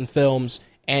 of certain films,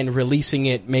 and releasing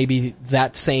it maybe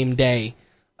that same day.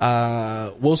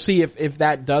 We'll see if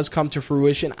that does come to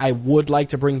fruition. I would like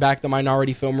to bring back the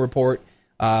Minority Film Report.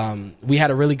 We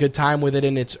had a really good time with it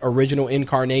in its original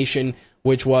incarnation,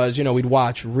 which was, we'd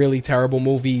watch really terrible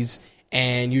movies,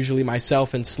 and usually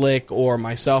myself and Slick or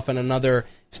myself and another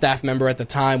staff member at the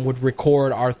time would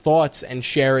record our thoughts and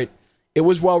share it. It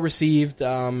was well received.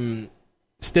 It's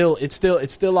still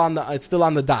on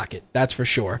the docket, that's for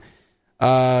sure.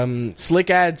 Slick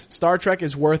adds, Star Trek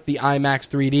is worth the IMAX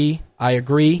 3D. I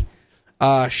agree.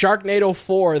 Sharknado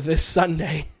 4 this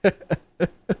Sunday.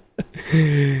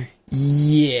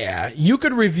 Yeah, you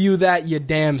could review that your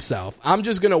damn self. I'm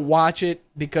just going to watch it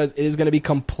because it is going to be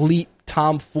complete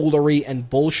tomfoolery and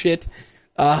bullshit.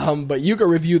 But you can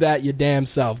review that your damn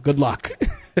self. Good luck.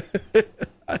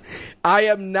 I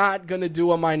am not going to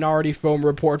do a Minority Film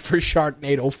Report for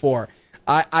Sharknado 4.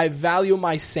 I value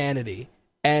my sanity.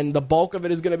 And the bulk of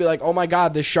it is going to be like, oh my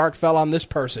God, this shark fell on this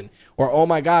person. Or, oh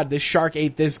my God, this shark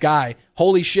ate this guy.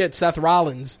 Holy shit, Seth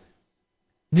Rollins.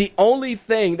 The only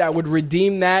thing that would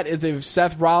redeem that is if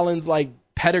Seth Rollins, like,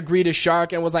 pedigreed a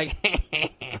shark and was like,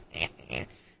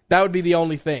 that would be the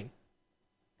only thing.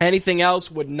 Anything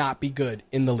else would not be good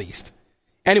in the least.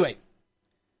 Anyway,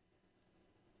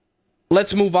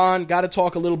 let's move on. Got to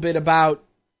talk a little bit about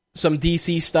some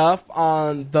DC stuff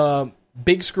on the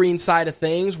big screen side of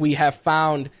things. We have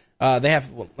found, let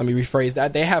me rephrase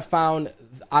that. They have found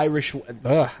Iris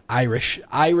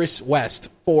West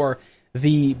for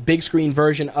the big screen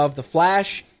version of The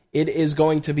Flash. It is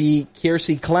going to be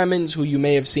Kiersey Clemons, who you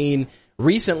may have seen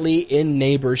recently in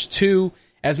Neighbors 2.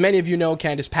 As many of you know,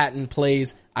 Candice Patton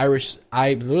plays Iris.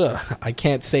 I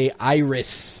can't say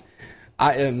Iris.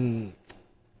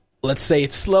 Let's say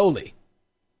it slowly.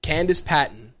 Candice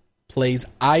Patton plays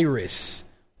Iris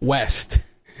West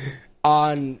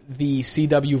on the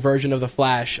CW version of The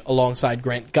Flash alongside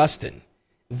Grant Gustin.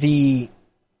 The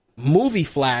movie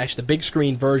Flash, the big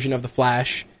screen version of The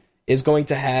Flash, is going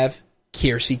to have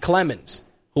Kiersey Clemons,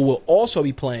 who will also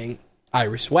be playing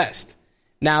Iris West.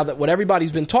 Now, that what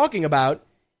everybody's been talking about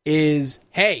is,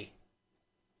 hey,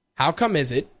 how come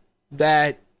is it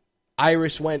that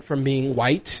Iris went from being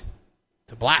white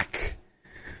to black?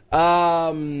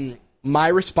 My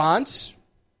response,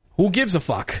 who gives a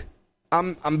fuck?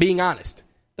 I'm being honest.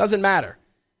 Doesn't matter.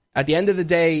 At the end of the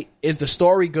day, is the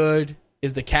story good?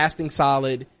 Is the casting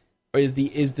solid? Or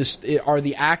are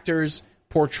the actors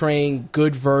portraying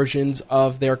good versions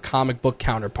of their comic book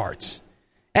counterparts?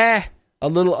 A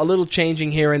little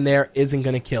changing here and there isn't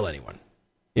going to kill anyone.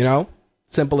 You know?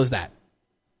 Simple as that.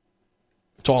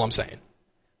 That's all I'm saying.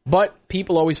 But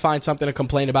people always find something to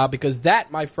complain about, because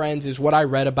that, my friends, is what I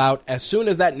read about as soon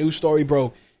as that news story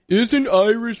broke. Isn't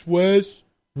Iris West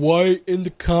white in the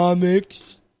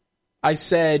comics? I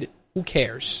said, who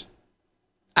cares?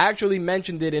 I actually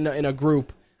mentioned it in a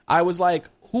group. I was like,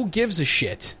 who gives a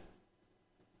shit?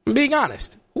 I'm being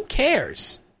honest. Who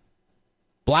cares?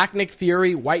 Black Nick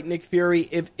Fury, white Nick Fury,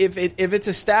 if it's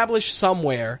established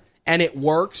somewhere and it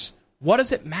works, what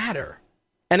does it matter?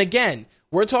 And again,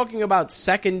 we're talking about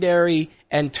secondary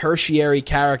and tertiary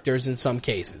characters in some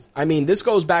cases. I mean, this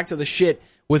goes back to the shit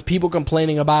with people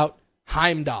complaining about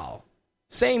Heimdall.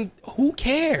 Saying, who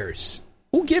cares?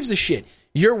 Who gives a shit?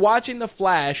 You're watching The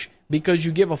Flash because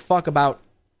you give a fuck about,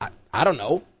 I don't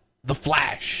know, The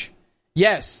Flash.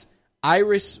 Yes,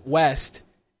 Iris West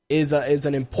is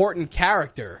an important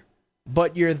character,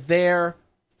 but you're there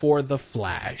for The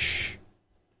Flash.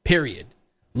 Period.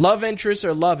 Love interest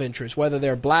or love interest, whether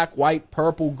they're black, white,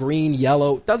 purple, green,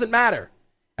 yellow, doesn't matter.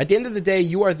 At the end of the day,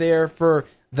 you are there for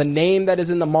the name that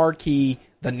is in the marquee,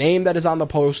 the name that is on the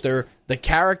poster, the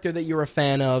character that you're a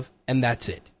fan of, and that's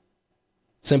it.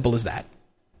 Simple as that.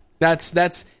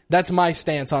 That's my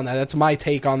stance on that. That's my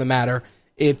take on the matter.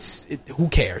 Who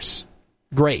cares?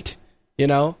 Great. You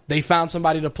know, they found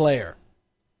somebody to play her.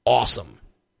 Awesome.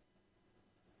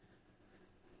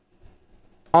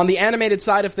 On the animated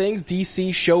side of things,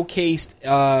 DC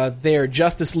showcased their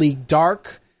Justice League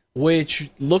Dark, which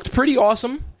looked pretty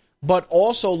awesome, but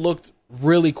also looked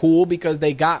really cool because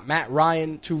they got Matt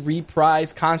Ryan to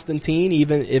reprise Constantine,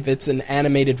 even if it's an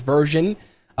animated version.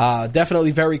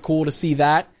 Definitely very cool to see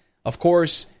that. Of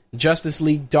course, Justice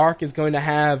League Dark is going to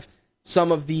have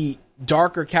some of the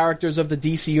darker characters of the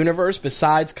DC universe.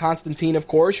 Besides Constantine, of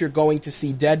course, you're going to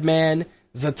see Deadman,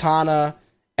 Zatanna,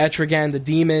 Etrigan the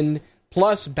Demon,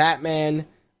 plus Batman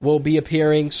will be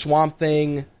appearing, Swamp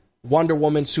Thing, Wonder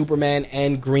Woman, Superman,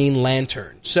 and Green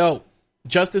Lantern. So,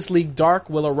 Justice League Dark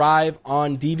will arrive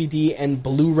on DVD and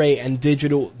Blu-ray and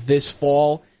digital this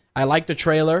fall. I like the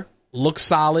trailer. Looks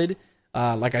solid.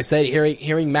 Like I said,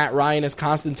 hearing Matt Ryan as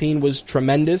Constantine was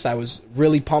tremendous. I was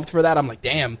really pumped for that. I'm like,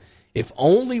 damn, if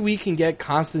only we can get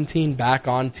Constantine back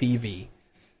on TV.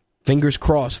 Fingers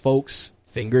crossed, folks.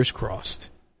 Fingers crossed.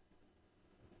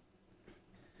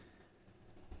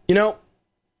 You know,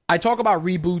 I talk about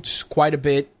reboots quite a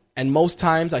bit, and most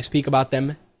times I speak about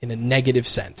them in a negative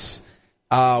sense.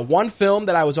 One film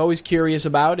that I was always curious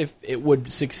about if it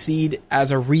would succeed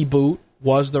as a reboot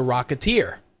was The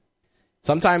Rocketeer.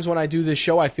 Sometimes when I do this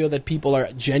show, I feel that people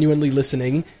are genuinely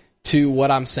listening to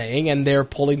what I'm saying, and they're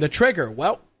pulling the trigger.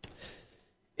 Well,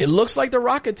 it looks like The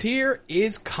Rocketeer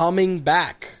is coming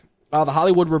back. The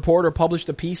Hollywood Reporter published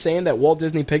a piece saying that Walt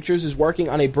Disney Pictures is working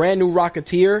on a brand new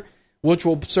Rocketeer, which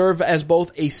will serve as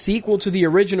both a sequel to the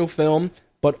original film,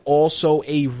 but also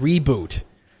a reboot.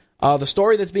 The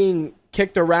story that's being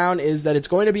kicked around is that it's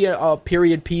going to be a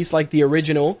period piece like the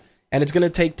original, and it's going to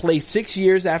take place 6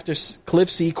 years after Cliff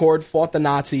Secord fought the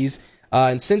Nazis.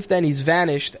 And since then, he's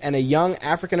vanished, and a young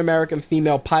African-American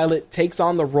female pilot takes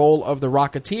on the role of the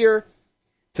Rocketeer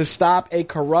to stop a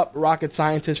corrupt rocket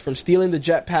scientist from stealing the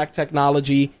jetpack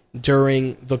technology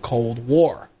during the Cold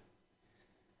War.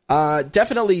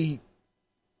 Definitely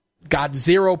got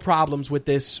zero problems with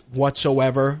this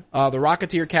whatsoever. The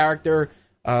Rocketeer character,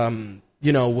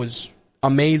 was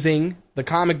amazing. The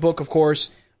comic book, of course,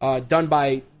 done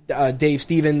by Dave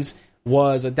Stevens,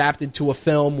 was adapted to a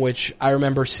film, which I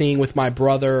remember seeing with my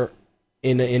brother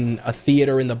in a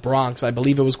theater in the Bronx. I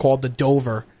believe it was called The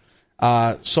Dover.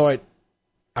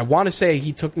 I want to say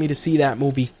he took me to see that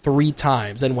movie 3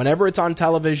 times. And whenever it's on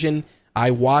television,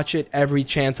 I watch it every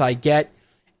chance I get.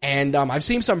 And I've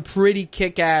seen some pretty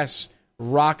kick-ass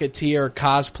Rocketeer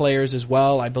cosplayers as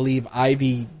well. I believe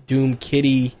Ivy Doom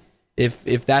Kitty,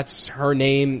 if that's her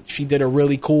name, she did a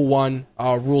really cool one,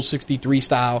 Rule 63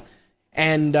 style.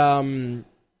 And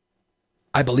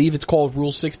I believe it's called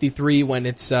Rule 63 when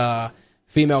it's a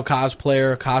female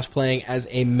cosplayer cosplaying as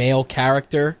a male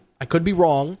character. I could be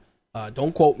wrong.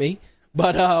 Don't quote me.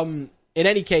 But in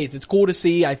any case, it's cool to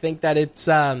see. I think that it's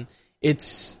a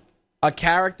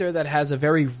character that has a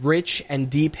very rich and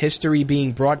deep history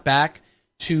being brought back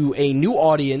to a new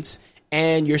audience,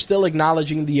 and you're still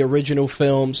acknowledging the original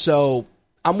film. So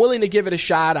I'm willing to give it a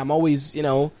shot. I'm always,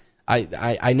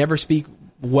 I never speak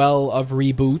well of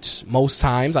reboots most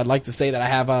times. I'd like to say that I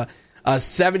have a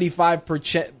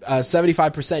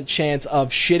 75% chance of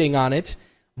shitting on it.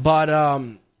 But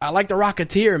I like The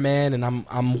Rocketeer, man, and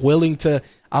I'm willing to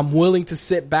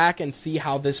sit back and see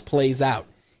how this plays out.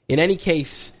 In any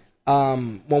case,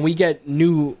 when we get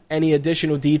any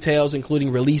additional details,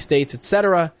 including release dates,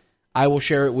 etc., I will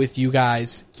share it with you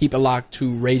guys. Keep it locked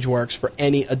to Rageworks for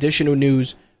any additional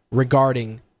news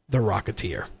regarding The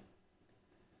Rocketeer.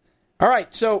 All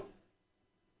right, so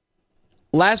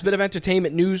last bit of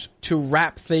entertainment news to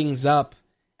wrap things up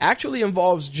actually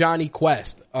involves Jonny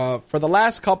Quest. For the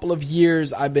last couple of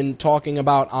years, I've been talking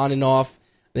about on and off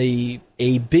a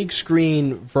big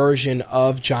screen version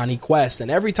of Jonny Quest. And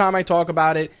every time I talk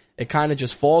about it, it kind of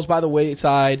just falls by the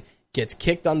wayside, gets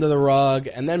kicked under the rug,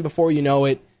 and then before you know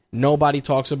it, nobody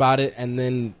talks about it. And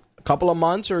then a couple of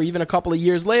months or even a couple of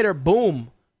years later,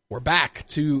 boom, we're back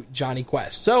to Jonny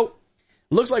Quest. So,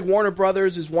 looks like Warner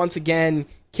Brothers is once again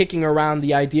kicking around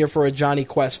the idea for a Jonny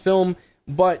Quest film,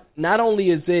 but not only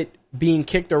is it being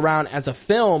kicked around as a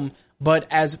film, but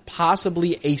as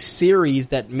possibly a series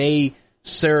that may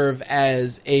serve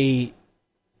as a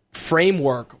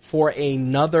framework for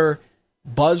another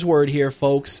buzzword here,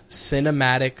 folks,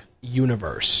 cinematic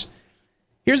universe.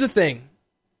 Here's the thing.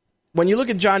 When you look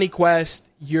at Jonny Quest,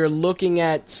 you're looking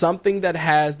at something that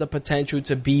has the potential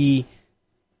to be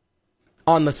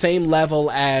on the same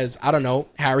level as, I don't know,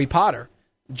 Harry Potter.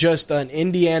 Just an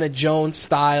Indiana Jones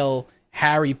style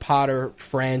Harry Potter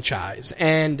franchise.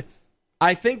 And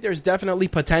I think there's definitely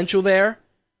potential there.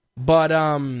 But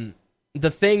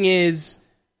the thing is,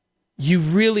 you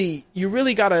really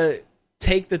got to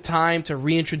take the time to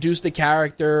reintroduce the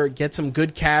character, get some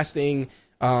good casting.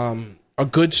 A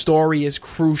good story is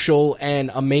crucial,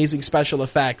 and amazing special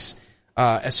effects.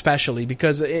 Especially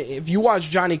because if you watch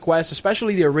Jonny Quest,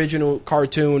 especially the original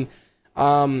cartoon,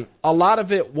 a lot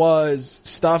of it was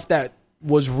stuff that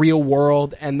was real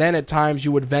world, and then at times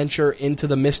you would venture into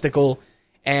the mystical.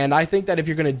 And I think that if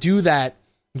you're going to do that,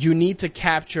 you need to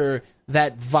capture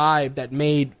that vibe that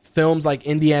made films like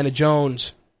Indiana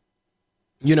Jones,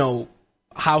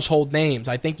 household names.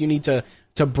 I think you need to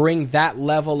bring that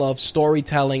level of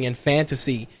storytelling and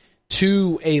fantasy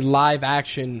to a live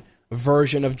action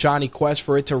version of Jonny Quest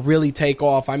for it to really take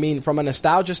off. I mean, from a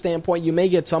nostalgia standpoint, you may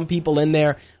get some people in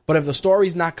there, but if the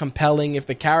story's not compelling, if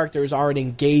the characters aren't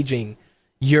engaging,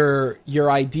 your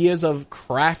ideas of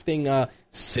crafting a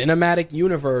cinematic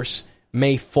universe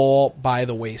may fall by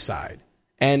the wayside.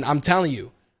 And I'm telling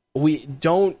you, we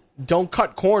don't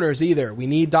cut corners either. We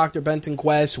need Dr. Benton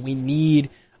Quest. We need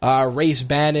Race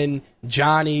Bannon,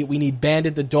 Johnny. We need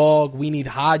Bandit the dog. We need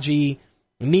Haji.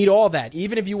 We need all that.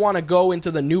 Even if you want to go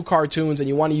into the new cartoons and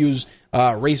you want to use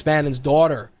Race Bannon's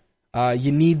daughter,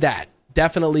 you need that.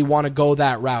 Definitely want to go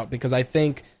that route, because I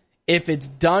think if it's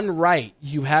done right,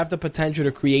 you have the potential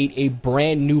to create a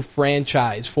brand new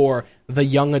franchise for the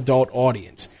young adult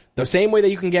audience. The same way that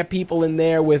you can get people in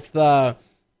there with, the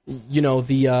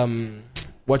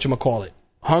whatchamacallit,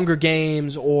 Hunger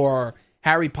Games or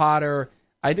Harry Potter.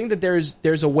 I think that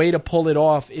there's a way to pull it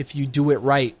off if you do it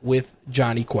right with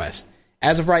Jonny Quest.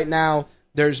 As of right now,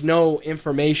 there's no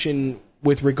information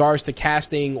with regards to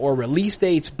casting or release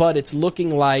dates, but it's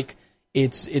looking like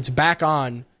it's back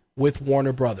on with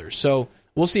Warner Brothers. So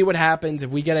we'll see what happens. If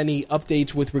we get any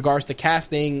updates with regards to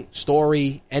casting,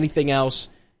 story, anything else,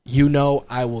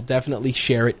 I will definitely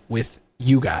share it with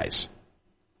you guys.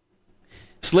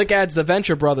 Slick adds the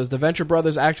Venture Brothers. The Venture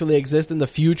Brothers actually exist in the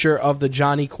future of the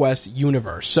Jonny Quest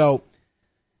universe. So,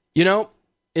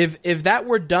 if that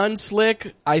were done,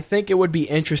 Slick, I think it would be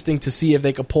interesting to see if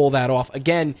they could pull that off.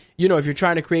 Again, if you're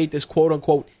trying to create this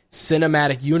quote-unquote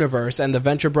cinematic universe and the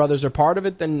Venture Brothers are part of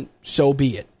it, then so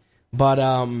be it. But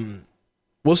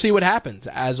we'll see what happens.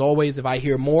 As always, if I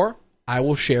hear more, I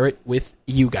will share it with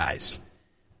you guys.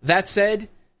 That said,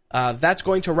 that's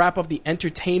going to wrap up the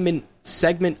entertainment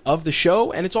segment of the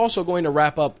show, and it's also going to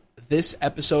wrap up this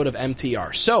episode of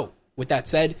MTR. So, with that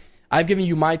said, I've given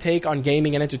you my take on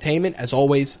gaming and entertainment. As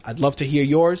always, I'd love to hear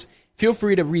yours. Feel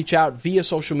free to reach out via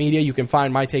social media. You can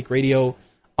find My Take Radio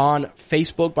on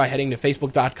Facebook by heading to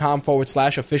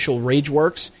facebook.com/official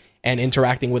Rageworks and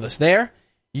interacting with us there.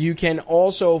 You can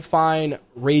also find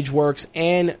Rageworks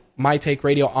and My Take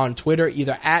Radio on Twitter,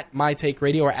 either at My Take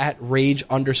Radio or at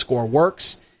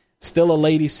Rage_Works. Still a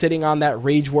lady sitting on that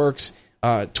Rageworks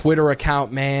Twitter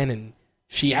account, man, and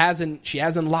she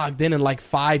hasn't logged in like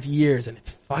 5 years, and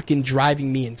it's fucking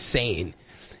driving me insane.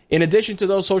 In addition to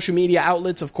those social media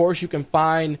outlets, of course, you can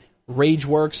find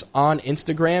Rageworks on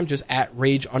Instagram, just at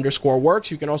Rage_Works.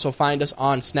 You can also find us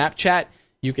on Snapchat.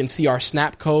 You can see our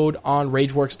Snap code on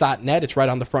Rageworks.net. It's right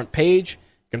on the front page.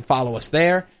 You can follow us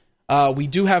there. We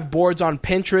do have boards on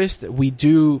Pinterest. We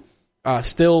do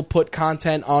still put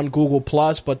content on Google+,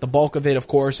 but the bulk of it, of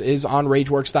course, is on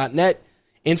Rageworks.net,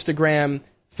 Instagram,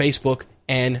 Facebook,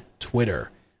 and Twitter.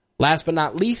 Last but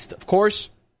not least, of course,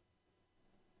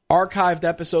 archived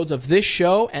episodes of this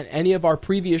show and any of our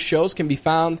previous shows can be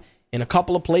found in a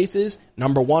couple of places.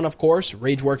 Number one, of course,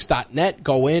 Rageworks.net.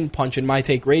 Go in, punch in My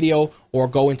Take Radio, or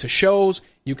go into shows.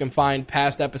 You can find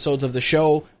past episodes of the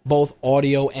show, both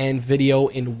audio and video,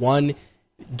 in one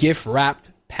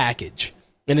GIF-wrapped package.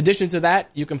 In addition to that,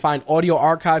 you can find audio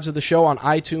archives of the show on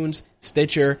iTunes,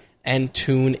 Stitcher, and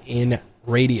TuneIn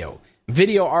Radio.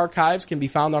 Video archives can be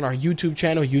found on our YouTube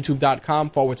channel,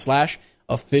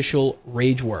 youtube.com/official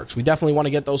Rageworks. We definitely want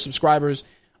to get those subscribers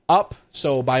up,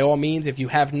 so by all means, if you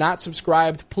have not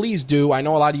subscribed, please do. I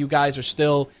know a lot of you guys are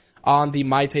still on the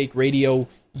My Take Radio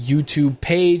YouTube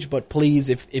page, but please,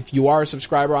 if you are a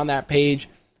subscriber on that page,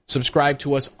 subscribe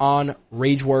to us on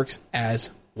Rageworks as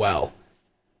well.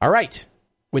 All right.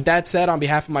 With that said, on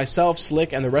behalf of myself,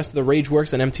 Slick, and the rest of the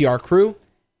Rageworks and MTR crew,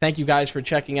 thank you guys for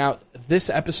checking out this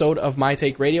episode of My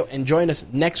Take Radio, and join us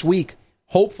next week,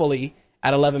 hopefully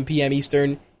at 11 p.m.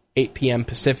 Eastern, 8 p.m.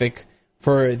 Pacific,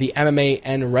 for the MMA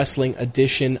and wrestling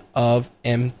edition of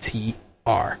MTR.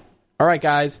 All right,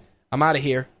 guys, I'm out of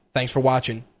here. Thanks for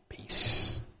watching.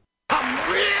 Peace.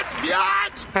 I'm rich,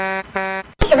 biatch!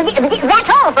 That's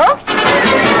all, folks.